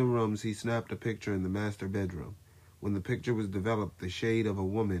touring the rooms, he snapped a picture in the master bedroom. When the picture was developed, the shade of a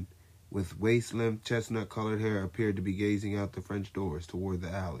woman with waist-length chestnut-colored hair appeared to be gazing out the French doors toward the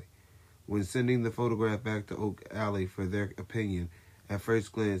alley. When sending the photograph back to Oak Alley for their opinion, at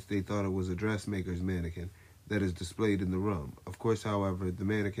first glance they thought it was a dressmaker's mannequin that is displayed in the room. Of course, however, the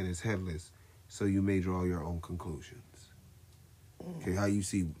mannequin is headless, so you may draw your own conclusions. Okay, how you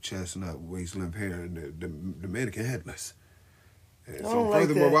see chestnut, waist-length hair, and the mannequin headless? And so like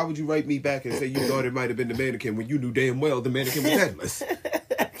furthermore, that. why would you write me back and say you thought it might have been the mannequin when you knew damn well the mannequin was headless?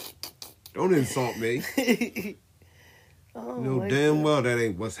 Don't insult me. You know damn well that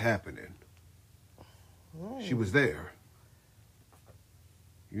ain't what's happening. She was there.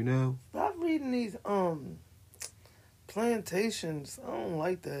 You know? Stop reading these plantations. I don't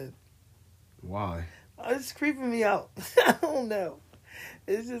like that. Why? It's creeping me out. I don't know.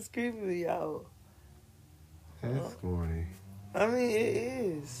 It's just creeping me out. That's corny. I mean, it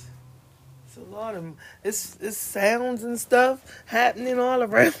is. It's a lot of it's sounds and stuff happening all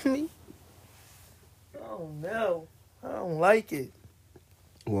around me. Oh no, I don't like it.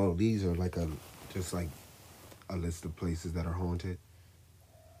 Well, these are just like a list of places that are haunted.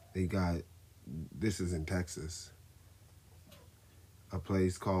 They got, this is in Texas, a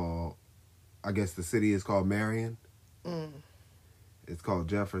place called, I guess the city is called Marion. It's called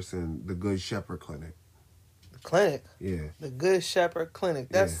Jefferson, the Good Shepherd Clinic. The clinic? Yeah. The Good Shepherd Clinic.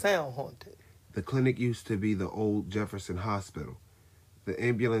 That Yeah. sound haunted. The clinic used to be the old Jefferson Hospital. The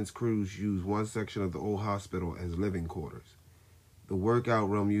ambulance crews used one section of the old hospital as living quarters. The workout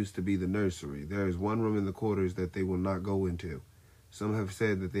room used to be the nursery. There is one room in the quarters that they will not go into. Some have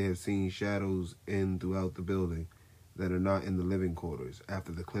said that they have seen shadows in throughout the building that are not in the living quarters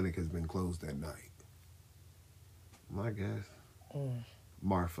after the clinic has been closed at night. My guess.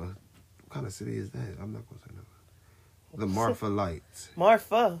 Marfa. What kind of city is that? I'm not going to say no. The Marfa Lights.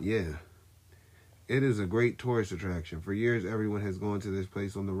 Marfa. Yeah. It is a great tourist attraction. For years, everyone has gone to this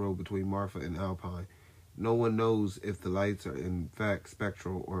place on the road between Marfa and Alpine. No one knows if the lights are in fact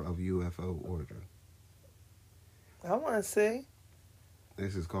spectral or of UFO origin. I want to see.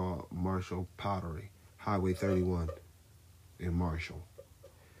 This is called Marshall Pottery, Highway 31 in Marshall.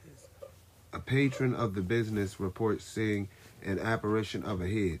 A patron of the business reports seeing an apparition of a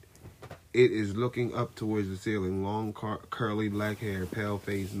head. It is looking up towards the ceiling, long, curly black hair, pale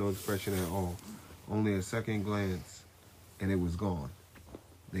face, no expression at all. Only a second glance, and it was gone.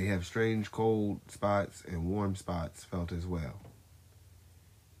 They have strange cold spots and warm spots felt as well.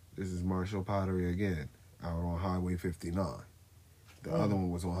 This is Marshall Pottery again, out on Highway 59. The other one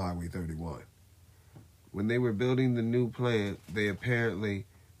was on Highway 31. When they were building the new plant, they apparently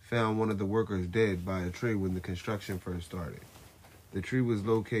found one of the workers dead by a tree when the construction first started. The tree was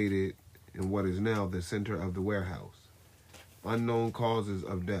located in what is now the center of the warehouse. Unknown causes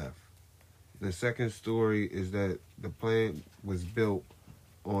of death. The second story is that the plant was built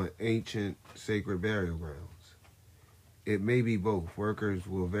on ancient sacred burial grounds. It may be both. Workers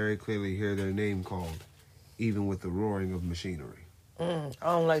will very clearly hear their name called, even with the roaring of machinery. I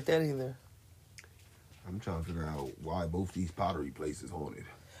don't like that either. I'm trying to figure out why both these pottery places haunted.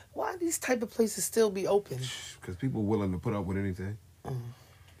 Why these type of places still be open? Because people willing to put up with anything.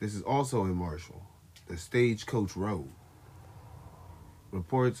 This is also in Marshall, the Stagecoach Road.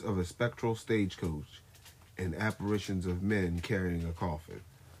 Reports of a spectral stagecoach and apparitions of men carrying a coffin.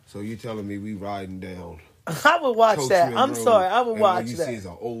 So you telling me we riding down I would watch that. Coachman I'm Road, sorry. I would and watch all you that. see is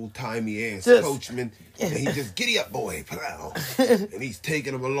an old-timey ass Just- coachman, and he just, giddy up, boy, plow. And he's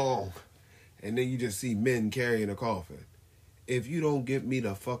taking them along. And then you just see men carrying a coffin. If you don't get me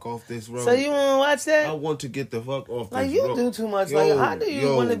the fuck off this road, So you want to watch that? I want to get the fuck off Like, this you road. do too much. Like, how do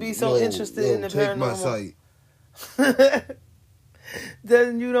you want to be so interested in the take my paranormal? sight.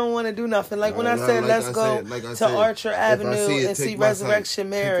 Then you don't want to do nothing. Like when I said, let's go to Archer Avenue and see Resurrection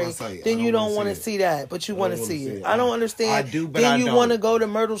Mary, then you don't want to see that, but you want to see it. I don't understand. I do, but then I you don't. want to go to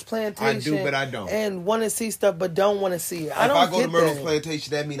Myrtle's Plantation. I do, but I don't. And want to see stuff, but don't want to see it. I If don't I go get to Myrtle's that.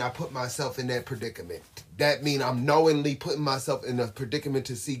 Plantation, that mean I put myself in that predicament. That mean I'm knowingly putting myself in a predicament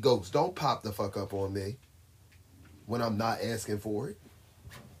to see ghosts. Don't pop the fuck up on me when I'm not asking for it.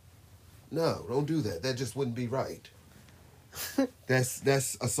 No, don't do that. That just wouldn't be right. That's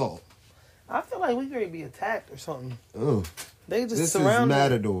assault. I feel like we could be attacked or something. Oh, They just this is surround us.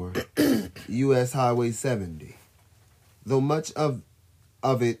 Matador, U.S. Highway 70. Though much of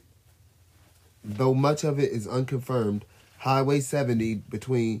it Though much of it is unconfirmed, Highway 70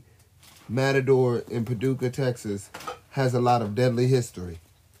 between Matador and Paducah, Texas, has a lot of deadly history.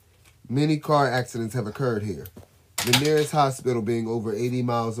 Many car accidents have occurred here, the nearest hospital being over 80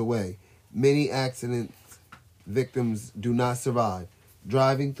 miles away. Many accident victims do not survive.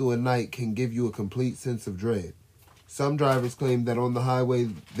 Driving through a night can give you a complete sense of dread. Some drivers claim that on the highway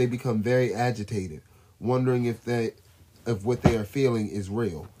they become very agitated, wondering if what they are feeling is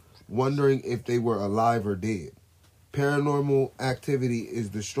real, wondering if they were alive or dead. Paranormal activity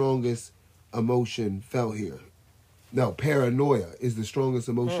is the strongest emotion felt here. No, paranoia is the strongest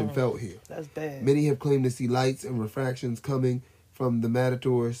emotion felt here. That's bad. Many have claimed to see lights and refractions coming from the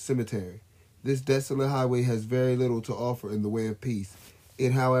Matador Cemetery. This desolate highway has very little to offer in the way of peace.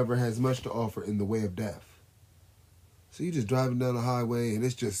 It, however, has much to offer in the way of death. So you're just driving down the highway, and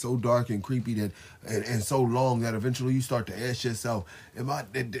it's just so dark and creepy that, and so long that eventually you start to ask yourself, am I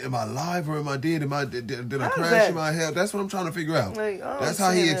alive or am I dead? Did I crash in my head? That's what I'm trying to figure out. Like, that's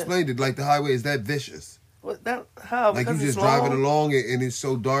how he explained it. Like the highway is that vicious. How? Like you just driving along and it's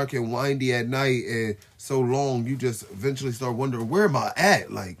so dark and windy at night and so long, you just eventually start wondering, where am I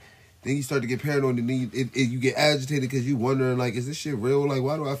at? Like, then you start to get paranoid and then you get agitated because you wondering, like, is this shit real? Like,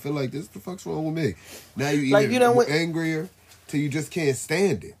 why do I feel like this? What the fuck's wrong with me? Now you either angrier till you just can't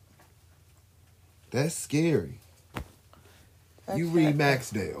stand it. That's scary. You read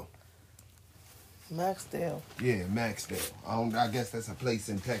Maxdale. Maxdale. Yeah, Maxdale. I guess that's a place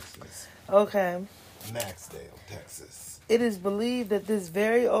in Texas. Okay. Maxdale, Texas. It is believed that this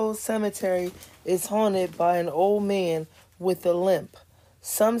very old cemetery is haunted by an old man with a limp.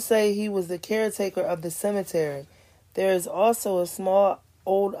 Some say he was the caretaker of the cemetery. There is also a small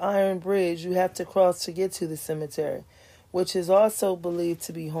old iron bridge you have to cross to get to the cemetery, which is also believed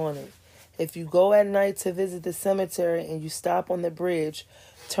to be haunted. If you go at night to visit the cemetery and you stop on the bridge,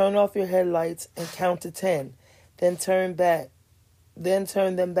 turn off your headlights and count to 10. Then turn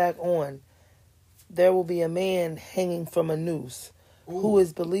them back on. There will be a man hanging from a noose, who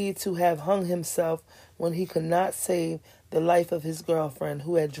is believed to have hung himself when he could not save the life of his girlfriend,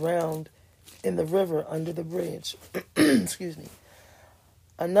 who had drowned in the river under the bridge. Excuse me.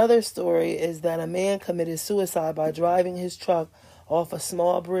 Another story is that a man committed suicide by driving his truck off a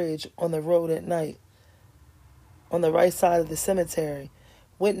small bridge on the road at night, on the right side of the cemetery.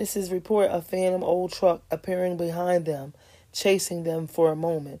 Witnesses report a phantom old truck appearing behind them, chasing them for a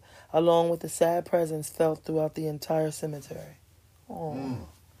moment, along with the sad presence felt throughout the entire cemetery. Oh,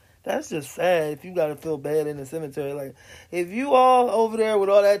 that's just sad. If you gotta feel bad in the cemetery, like if you all over there with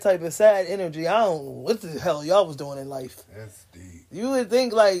all that type of sad energy, I don't know what the hell y'all was doing in life. That's deep. You would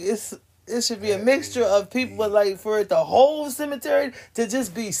think like it should be a mixture of people, but like for the whole cemetery to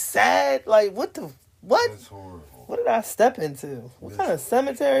just be sad, like what? That's horrible. What did I step into? What kind of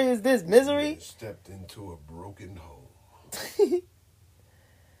cemetery is this? Misery? You stepped into a broken hole.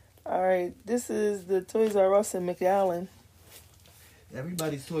 All right, this is the Toys R Us in McAllen.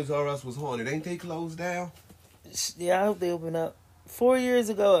 Everybody's Toys R Us was haunted. Ain't they closed down? Yeah, I hope they open up. 4 years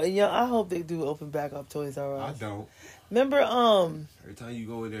ago, I hope they do open back up Toys R Us. I don't. Remember, every time you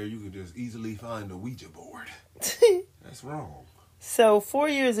go in there, you can just easily find a Ouija board. That's wrong. So 4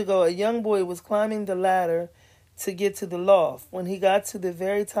 years ago, a young boy was climbing the ladder to get to the loft. When he got to the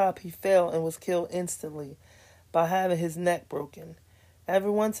very top, he fell and was killed instantly by having his neck broken.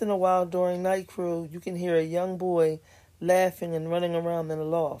 Every once in a while during night crew, you can hear a young boy laughing and running around in the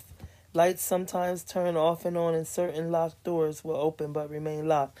loft. Lights sometimes turn off and on, and certain locked doors will open but remain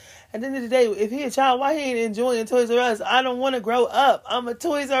locked. At the end of the day, if he a child, why he ain't enjoying Toys R Us? I don't want to grow up. I'm a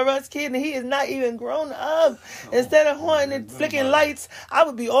Toys R Us kid, and he is not even grown up. Instead of haunting and flicking lights, I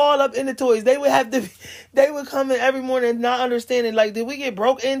would be all up in the toys. They would come in every morning not understanding, like, did we get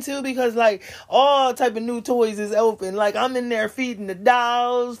broke into? Because, like, all type of new toys is open. Like, I'm in there feeding the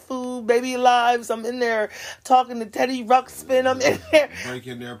dolls, food, baby lives. I'm in there talking to Teddy Ruxpin. I'm in there.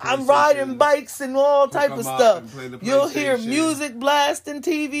 I'm riding bikes and all type of stuff. You'll hear music blasting,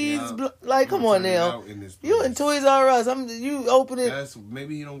 TVs. Like, come on now. You in Toys R Us. You open it.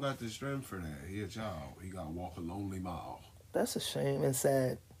 Maybe he don't got the strength for that. He a child. He got to walk a lonely mile. That's a shame and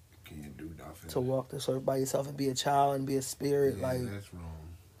sad. Can't do nothing. To walk this earth by yourself and be a child and be a spirit. Yeah, like, that's wrong.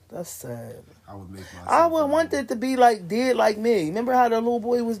 That's sad. I would want it to be like dead like me. Remember how the little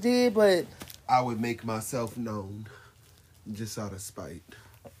boy was dead, but I would make myself known just out of spite.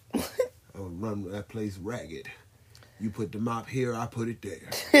 I would run that place ragged. You put the mop here, I put it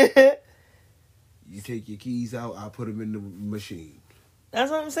there. You take your keys out, I put them in the machine.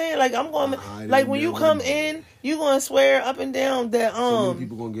 That's what I'm saying. Like, I'm going, like, when you come in, you going to swear up and down that, So many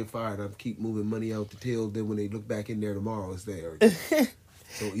people going to get fired. I keep moving money out the till, then when they look back in there tomorrow, it's there.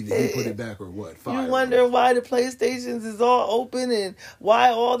 So either he put it back or what? Fire You wondering why the PlayStations is all open and why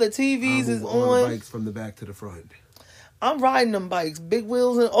all the TVs is all on. the bikes from the back to the front. I'm riding them bikes, big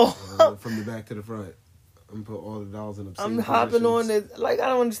wheels and all. From the back to the front. I'm put all the dolls in obscene I'm hopping on it. Like, I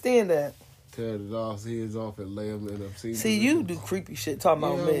don't understand that. Tear the dolls' heads off and lay them in obscene See, you do creepy shit talking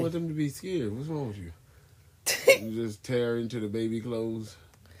about I me. want them to be scared. What's wrong with you? You just tear into the baby clothes.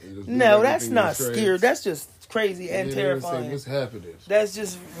 And just No, that's not scared. That's just crazy and Say, terrifying. what's happening? That's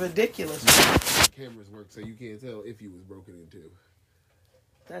just ridiculous. Cameras work so you can't tell if you was broken into.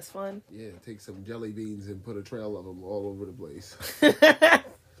 That's fun. Yeah, take some jelly beans and put a trail of them all over the place.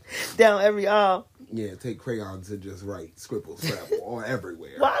 Down every aisle. Yeah, take crayons and just write scribble, scrabble, all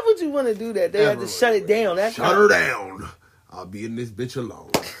everywhere. Why would you want to do that? They have to shut it down. Shut her down. I'll be in this bitch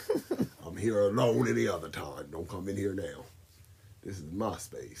alone. I'm here alone any other time. Don't come in here now. This is my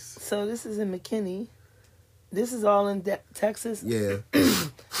space. So this is in McKinney. This is all in Texas? Yeah.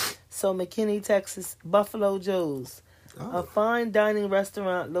 So McKinney, Texas, Buffalo Joe's. A fine dining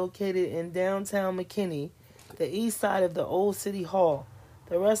restaurant located in downtown McKinney, the east side of the old city hall.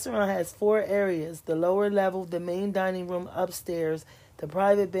 The restaurant has 4 areas: the lower level, the main dining room upstairs, the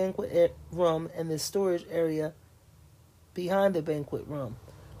private banquet room, and the storage area behind the banquet room.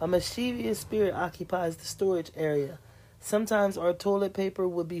 A mischievous spirit occupies the storage area. Sometimes our toilet paper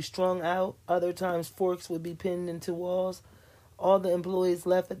would be strung out, other times forks would be pinned into walls. All the employees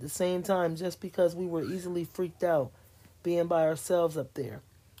left at the same time just because we were easily freaked out being by ourselves up there.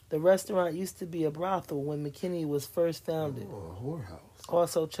 The restaurant used to be a brothel when McKinney was first founded. Oh, a whorehouse.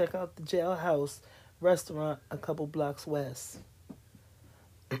 Also, check out the Jailhouse restaurant a couple blocks west.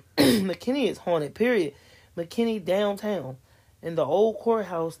 McKinney is haunted, period. McKinney downtown. In the old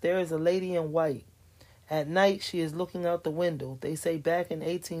courthouse, there is a lady in white. At night, she is looking out the window. They say back in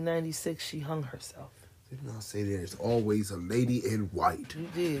 1896, she hung herself. Didn't I say there's always a lady in white? You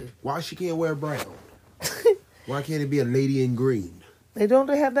did. Why she can't wear brown? Why can't it be a lady in green? They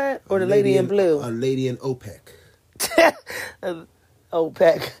have that? Or the lady in blue? A lady in OPEC.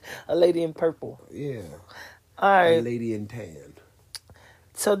 OPEC. A lady in purple. Yeah. All right. A lady in tan.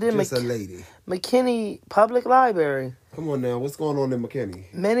 So then Just a lady. McKinney Public Library. Come on now. What's going on in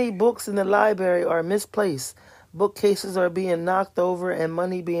McKinney? Many books in the library are misplaced. Bookcases are being knocked over and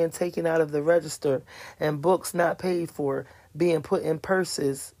money being taken out of the register, and books not paid for being put in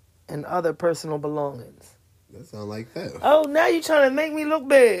purses and other personal belongings. That sounds like theft. Oh, now you're trying to make me look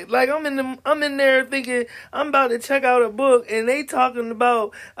bad. Like I'm in there thinking I'm about to check out a book, and they talking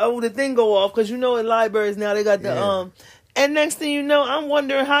about the thing go off, because in libraries now they got the And next thing you know, I'm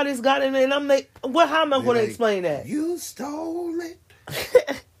wondering how this got in there, and I'm like, how am I going to explain that? You stole it.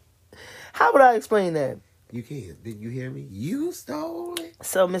 How would I explain that? You can't. Did you hear me? You stole it.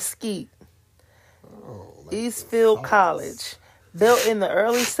 So Mesquite, Like Eastfield College, built in the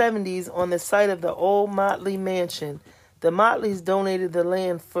early 70s on the site of the old Motley Mansion. The Motleys donated the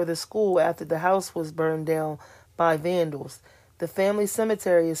land for the school after the house was burned down by vandals. The family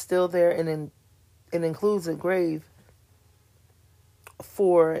cemetery is still there, and it includes a grave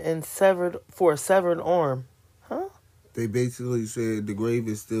for a severed arm. Huh? They basically said the grave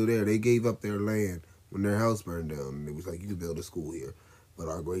is still there. They gave up their land when their house burned down. And it was like, you can build a school here, but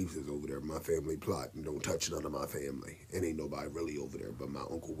our graves is over there. My family plot, and don't touch none of my family. And ain't nobody really over there but my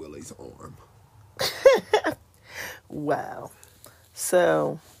Uncle Willie's arm. Wow.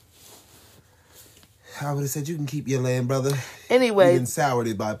 So I would have said you can keep your land, brother. Anyway, you soured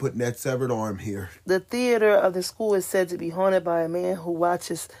it by putting that severed arm here. The theater of the school is said to be haunted by a man who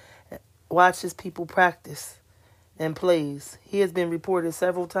watches people practice and plays. He has been reported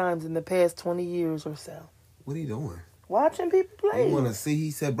several times in the past 20 years or so. What are you doing? Watching people play. You want to see?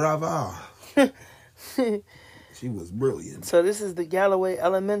 He said, bravo. She was brilliant. So this is the Galloway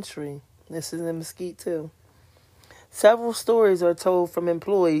Elementary. This is in Mesquite, too. Several stories are told from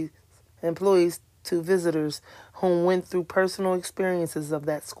employees to visitors who went through personal experiences of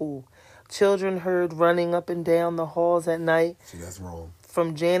that school. Children heard running up and down the halls at night. See, that's wrong.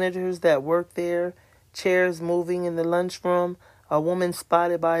 From janitors that work there, chairs moving in the lunchroom, a woman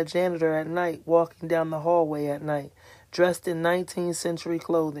spotted by a janitor at night walking down the hallway at night, dressed in 19th century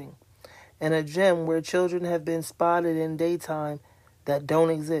clothing, and a gym where children have been spotted in daytime that don't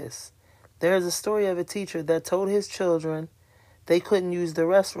exist. There is a story of a teacher that told his children they couldn't use the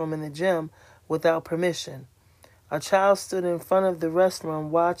restroom in the gym without permission. A child stood in front of the restroom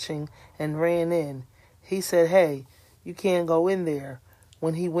watching and ran in. He said, "Hey, you can't go in there."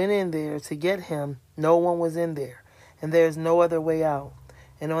 When he went in there to get him, no one was in there, and there is no other way out.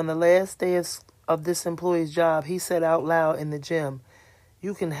 And on the last day of this employee's job, he said out loud in the gym,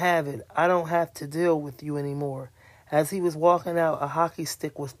 "You can have it. I don't have to deal with you anymore." As he was walking out, a hockey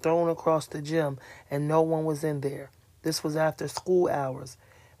stick was thrown across the gym and no one was in there. This was after school hours.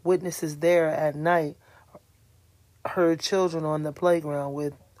 Witnesses there at night heard children on the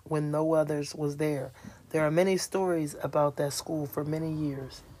playground when no others was there. There are many stories about that school for many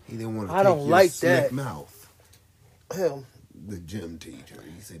years. He didn't want to I take don't your like slick that. mouth. Him. The gym teacher.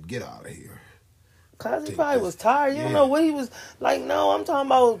 He said, get out of here. Cause he Take probably this. was tired. You don't know what he was like. No, I'm talking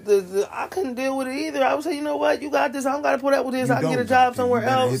about I couldn't deal with it either. I would say, you know what, you got this. I don't got to put up with this. You I can get a don't job got to. somewhere You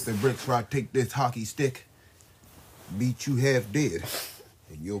better else. hit the bricks where I take this hockey stick, beat you half dead,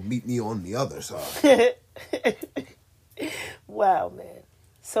 and you'll meet me on the other side. Wow, man.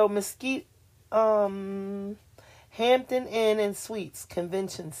 So Mesquite, Hampton Inn and Suites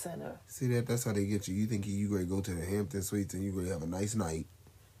Convention Center. See that? That's how they get you. You think you going to go to the Hampton Suites and you going to have a nice night,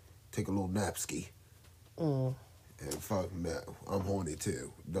 take a little napski, and fuck that. I'm horny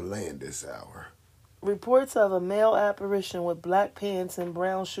too. The land this hour. Reports of a male apparition with black pants and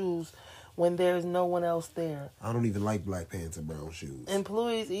brown shoes when there's no one else there. I don't even like black pants and brown shoes.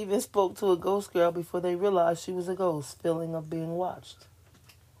 Employees even spoke to a ghost girl before they realized she was a ghost, feeling of being watched.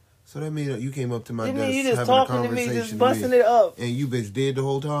 So that means that you came up to my You desk mean you just having a talking to conversation me, just with busting it up? and you bitch dead the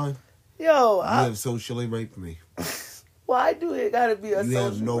whole time? Yo, You I have socially raped me. do it. Gotta be a You social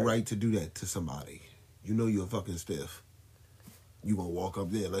have no worker. right to do that to somebody. You know you're fucking stiff. You gonna walk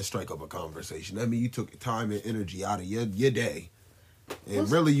up there, let's strike up a conversation. That means you took time and energy out of your day. And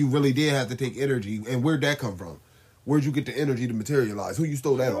really, you really did have to take energy. And where'd that come from? Where'd you get the energy to materialize? Who you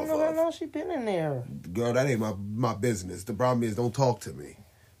stole that I don't off know how of? long she been in there. Girl, that ain't my business. The problem is, don't talk to me.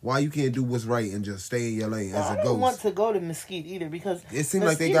 Why you can't do what's right and just stay in your lane as I a don't ghost? want to go to Mesquite either because It seems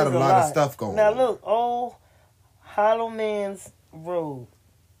like they Mesquite got is a lot of stuff going Now on. look, Old Hollowman's Road.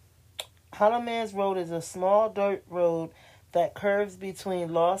 Hollowman's Road is a small dirt road that curves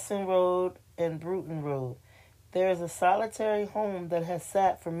between Lawson Road and Bruton Road. There is a solitary home that has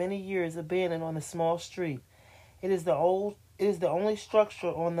sat for many years abandoned on a small street. It is the only structure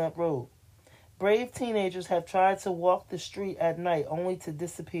on that road. Brave teenagers have tried to walk the street at night only to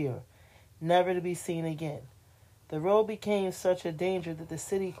disappear, never to be seen again. The road became such a danger that the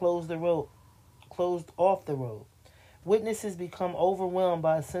city closed off the road. Witnesses become overwhelmed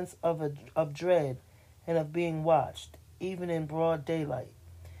by a sense of dread and of being watched, even in broad daylight.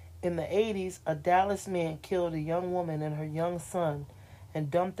 In the 80s, a Dallas man killed a young woman and her young son and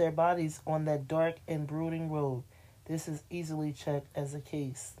dumped their bodies on that dark and brooding road. This is easily checked as the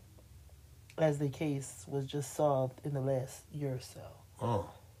case was just solved in the last year or so. Oh,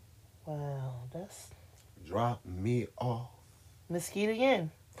 Wow, that's drop me off. Mesquite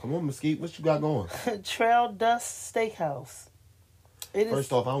again. Come on, Mesquite, what you got going? Trail Dust Steakhouse.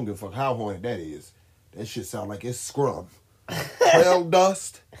 First off, I don't give a fuck how horny that is. That shit sound like it's scrum. Trail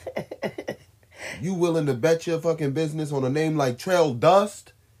Dust? You willing to bet your fucking business on a name like Trail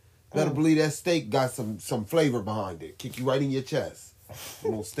Dust? Better believe that steak got some flavor behind it. Kick you right in your chest. A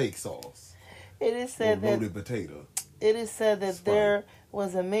little steak sauce. It is said that loaded potato. It is said that It's fine. there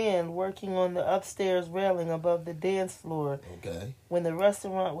was a man working on the upstairs railing above the dance floor Okay. when the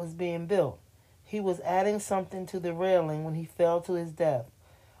restaurant was being built. He was adding something to the railing when he fell to his death.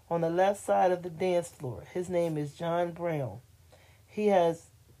 On the left side of the dance floor, his name is John Brown. He has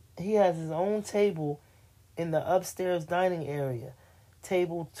his own table in the upstairs dining area,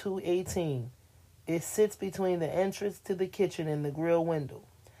 table 218. It sits between the entrance to the kitchen and the grill window.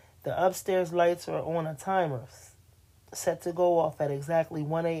 The upstairs lights are on a timer, set to go off at exactly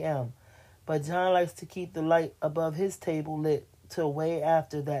 1 a.m., but John likes to keep the light above his table lit till way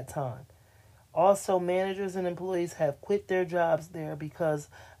after that time. Also, managers and employees have quit their jobs there because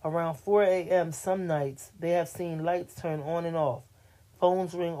around 4 a.m. some nights they have seen lights turn on and off,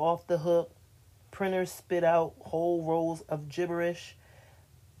 phones ring off the hook, printers spit out whole rolls of gibberish,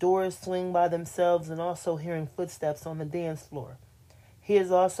 doors swing by themselves, and also hearing footsteps on the dance floor. He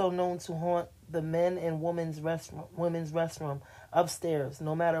is also known to haunt the men and women's restroom upstairs.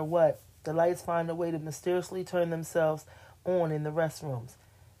 No matter what, the lights find a way to mysteriously turn themselves on in the restrooms.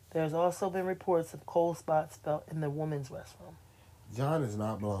 There's also been reports of cold spots felt in the women's restroom. John is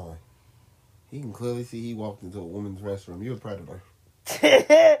not blind. He can clearly see he walked into a woman's restroom. You're a predator.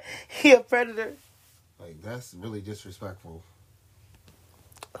 He a predator. Like, that's really disrespectful.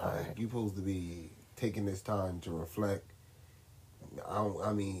 All Like, right. you're supposed to be taking this time to reflect.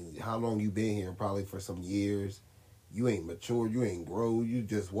 I mean, how long you been here? Probably for some years. You ain't mature. You ain't grow. You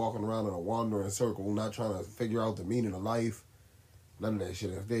just walking around in a wandering circle, not trying to figure out the meaning of life. None of that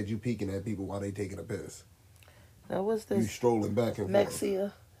shit. Instead, you peeking at people while they taking a piss. Now what's You this? strolling back and forth.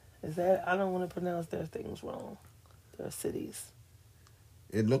 Mexia? Is that? I don't want to pronounce their things wrong. Their cities.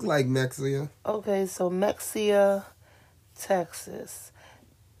 It looked like Mexia. Okay, so Mexia Texas.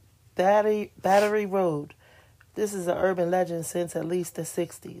 Battery Road. This is an urban legend since at least the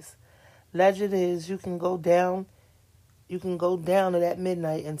 60s. Legend is you can go down at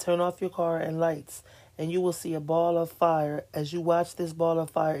midnight and turn off your car and lights, and you will see a ball of fire. As you watch this ball of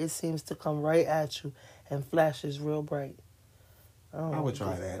fire, it seems to come right at you and flashes real bright. I would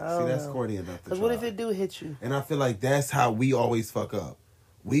try that. See, that's corny enough to Because try. what if it do hit you? And I feel like that's how we always fuck up.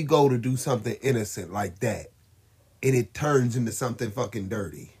 We go to do something innocent like that, and it turns into something fucking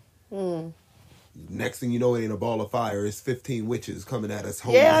dirty. Next thing you know, it ain't a ball of fire. It's 15 witches coming at us.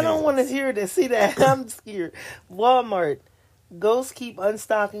 Yeah, I don't want to hear this. See that? I'm scared. Walmart. Ghosts keep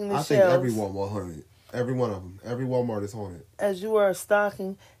unstocking the I shelves. think every Walmart haunted. Every one of them. Every Walmart is haunted. As you are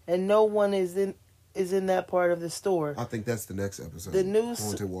stocking, and no one is in that part of the store. I think that's the next episode. The new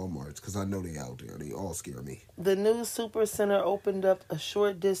Haunted Walmarts, because I know they out there. They all scare me. The new super center opened up a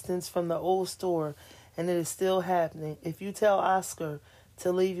short distance from the old store, and it is still happening. If you tell Oscar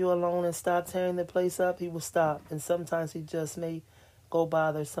to leave you alone and stop tearing the place up, he will stop. And sometimes he just may go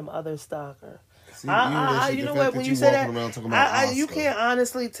bother some other stocker. See, you know what? When you say that, you can't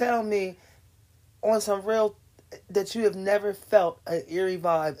honestly tell me on some real that you have never felt an eerie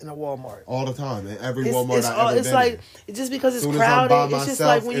vibe in a Walmart. All the time, man. Every Walmart I ever it's been like in. just because it's Soon as I'm by crowded, it's just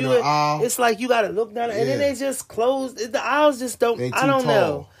like when you it's like you got to look down, and then they just close. The aisles just don't. I don't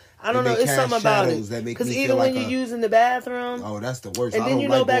know. I don't know. It's something about it. Because even when you're using the bathroom, oh, that's the worst. And then you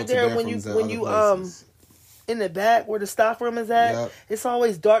know back there when you in the back where the stock room is at, it's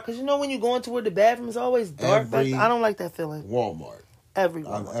always dark. Because you know when you go into where the bathroom is always dark. I don't like that feeling. Walmart. Every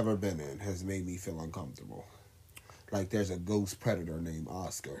I've ever been in has made me feel uncomfortable. Like there's a ghost predator named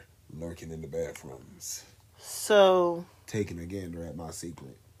Oscar lurking in the bathrooms. So taking a gander at my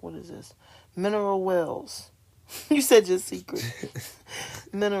secret. What is this? Mineral Wells. You said your secret.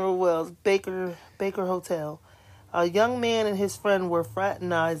 Mineral Wells, Baker Hotel. A young man and his friend were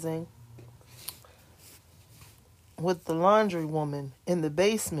fraternizing with the laundry woman in the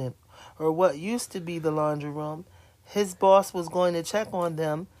basement, or what used to be the laundry room. His boss was going to check on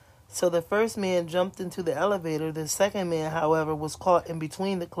them, so the first man jumped into the elevator. The second man, however, was caught in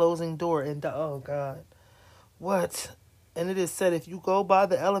between the closing door and oh God. What? And it is said if you go by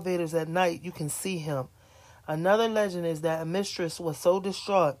the elevators at night, you can see him. Another legend is that a mistress was so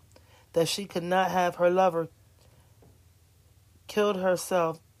distraught that she could not have her lover killed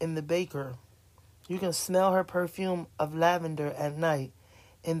herself in the baker. You can smell her perfume of lavender at night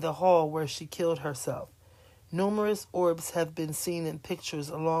in the hall where she killed herself. Numerous orbs have been seen in pictures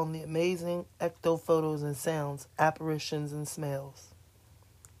along the amazing ecto-photos and sounds, apparitions and smells.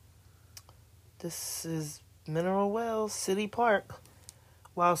 This is Mineral Wells City Park.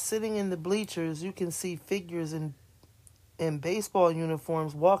 While sitting in the bleachers, you can see figures in baseball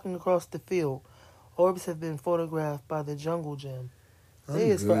uniforms walking across the field. Orbs have been photographed by the Jungle Gym. They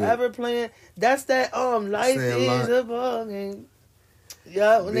is forever playing. That's that Life is a Ball game.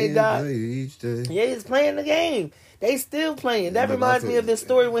 Yeah, when they die. Yeah, he's playing the game. They still playing. That reminds me of the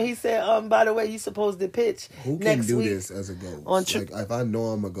story when he said, by the way, you supposed to pitch who next can do week this as a ghost? Like, if I know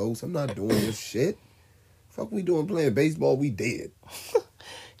I'm a ghost, I'm not doing this shit. Fuck we doing playing baseball, we dead.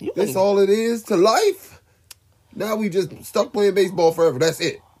 That's all it is to life? Now we just stuck playing baseball forever. That's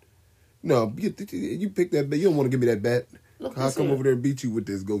it. No, you pick that bat. You don't want to give me that bat. I'll come over there and beat you with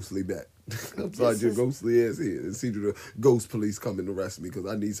this ghostly bat. Upside your ghostly ass here and see the ghost police come and arrest me because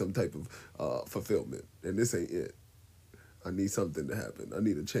I need some type of fulfillment. And this ain't it. I need something to happen. I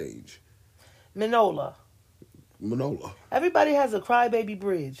need a change. Manola. Everybody has a crybaby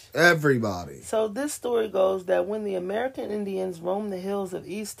bridge. Everybody. So this story goes that when the American Indians roamed the hills of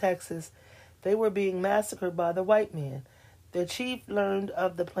East Texas, they were being massacred by the white man. Their chief learned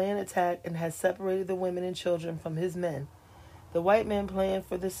of the planned attack and had separated the women and children from his men. The white man planned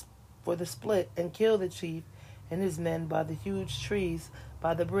for the split and killed the chief and his men by the huge trees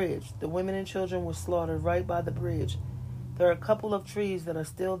by the bridge. The women and children were slaughtered right by the bridge. There are a couple of trees that are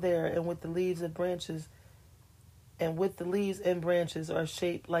still there, and with the leaves and branches are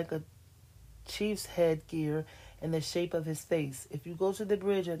shaped like a chief's headgear and the shape of his face. If you go to the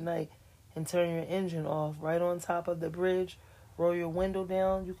bridge at night and turn your engine off, right on top of the bridge, roll your window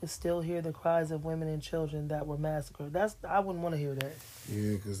down, you can still hear the cries of women and children that were massacred. I wouldn't want to hear that.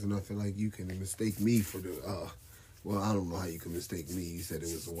 Yeah, because then I feel like you can mistake me for the, well, I don't know how you can mistake me. You said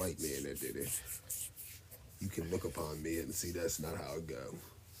it was a white man that did it. You can look upon me and see that's not how it go.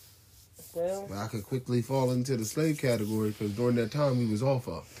 Well, but I could quickly fall into the slave category because during that time we was off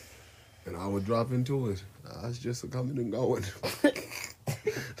of. And I would drop into it. I was just coming and going.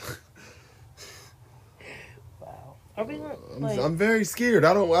 Wow. Are we like? I'm very scared.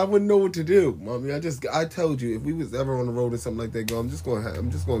 I wouldn't know what to do, mommy. I told you if we was ever on the road or something like that, I'm just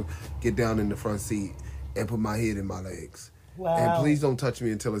gonna get down in the front seat and put my head in my legs. Wow. And please don't touch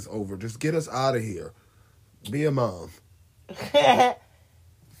me until it's over. Just get us out of here. Be a mom. So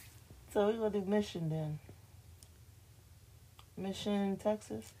we're gonna do Mission then. Mission,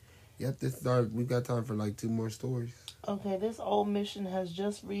 Texas. Yep, we got time for like 2 more stories. Okay, this old mission has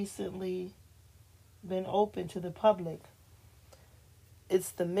just recently been open to the public. It's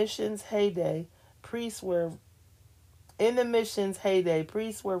the mission's heyday. In the mission's heyday,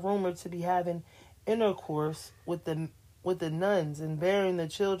 priests were rumored to be having intercourse with the nuns and burying the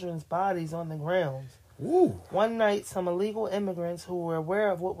children's bodies on the grounds. Ooh. One night, some illegal immigrants who were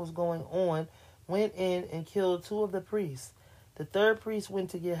aware of what was going on went in and killed 2 of the priests. The 3rd priest went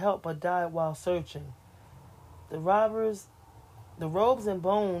to get help but died while searching. The robes and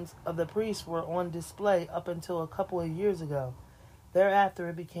bones of the priests were on display up until a couple of years ago. Thereafter,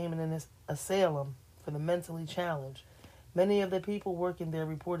 it became an asylum for the mentally challenged. Many of the people working there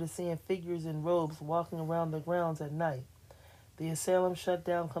reported seeing figures in robes walking around the grounds at night. The asylum shut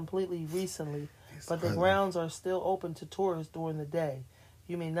down completely recently, but the grounds are still open to tourists during the day.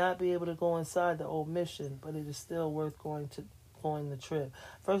 You may not be able to go inside the old mission, but it is still worth going the trip.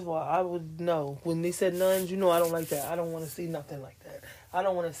 First of all, I would know when they said nuns. I don't like that. I don't want to see nothing like that. I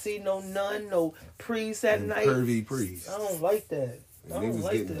don't want to see no nun, no priest at night. Curvy priest. I don't like that. And they was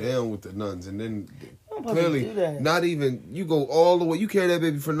getting down with the nuns, and then I'm clearly do that. not even you go all the way. You carry that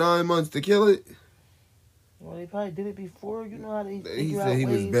baby for 9 months to kill it. Well, they probably did it before. You know how they He said he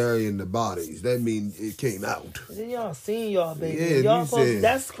was burying the bodies. That means it came out. Then y'all seen y'all baby. Yeah, y'all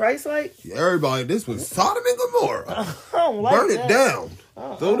that's Christ-like. Everybody, this was Sodom and Gomorrah. I don't like Burn that. it down.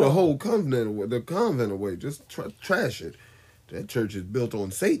 Throw the whole convent away. Just trash it. That church is built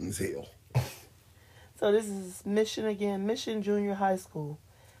on Satan's hill. So this is Mission again. Mission Junior High School.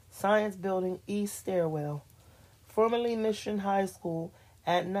 Science Building East Stairwell. Formerly Mission High School.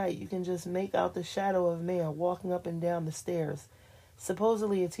 At night, you can just make out the shadow of a man walking up and down the stairs.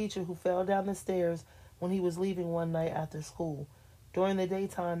 Supposedly a teacher who fell down the stairs when he was leaving one night after school. During the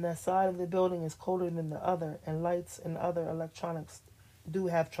daytime, that side of the building is colder than the other, and lights and other electronics do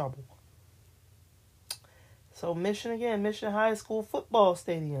have trouble. So Mission again, Mission High School football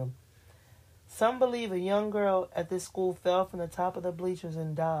stadium. Some believe a young girl at this school fell from the top of the bleachers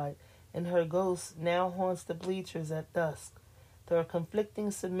and died, and her ghost now haunts the bleachers at dusk. There are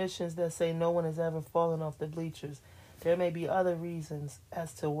conflicting submissions that say no one has ever fallen off the bleachers. There may be other reasons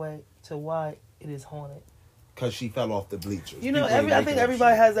as to why it is haunted. Because she fell off the bleachers. I think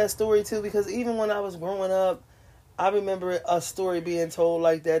everybody has that story too, because even when I was growing up, I remember a story being told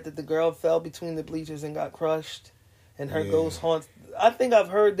like that the girl fell between the bleachers and got crushed, and her ghost haunts. I think I've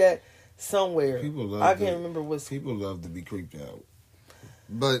heard that somewhere. People love to be creeped out.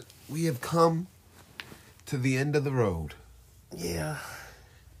 But we have come to the end of the road. Yeah,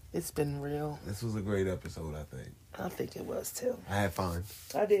 it's been real. This was a great episode, I think. I think it was too. I had fun.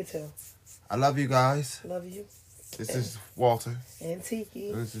 I did too. I love you guys. Love you. This is Walter. And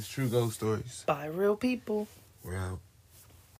Tiki. And this is True Ghost Stories. By real people. We're out.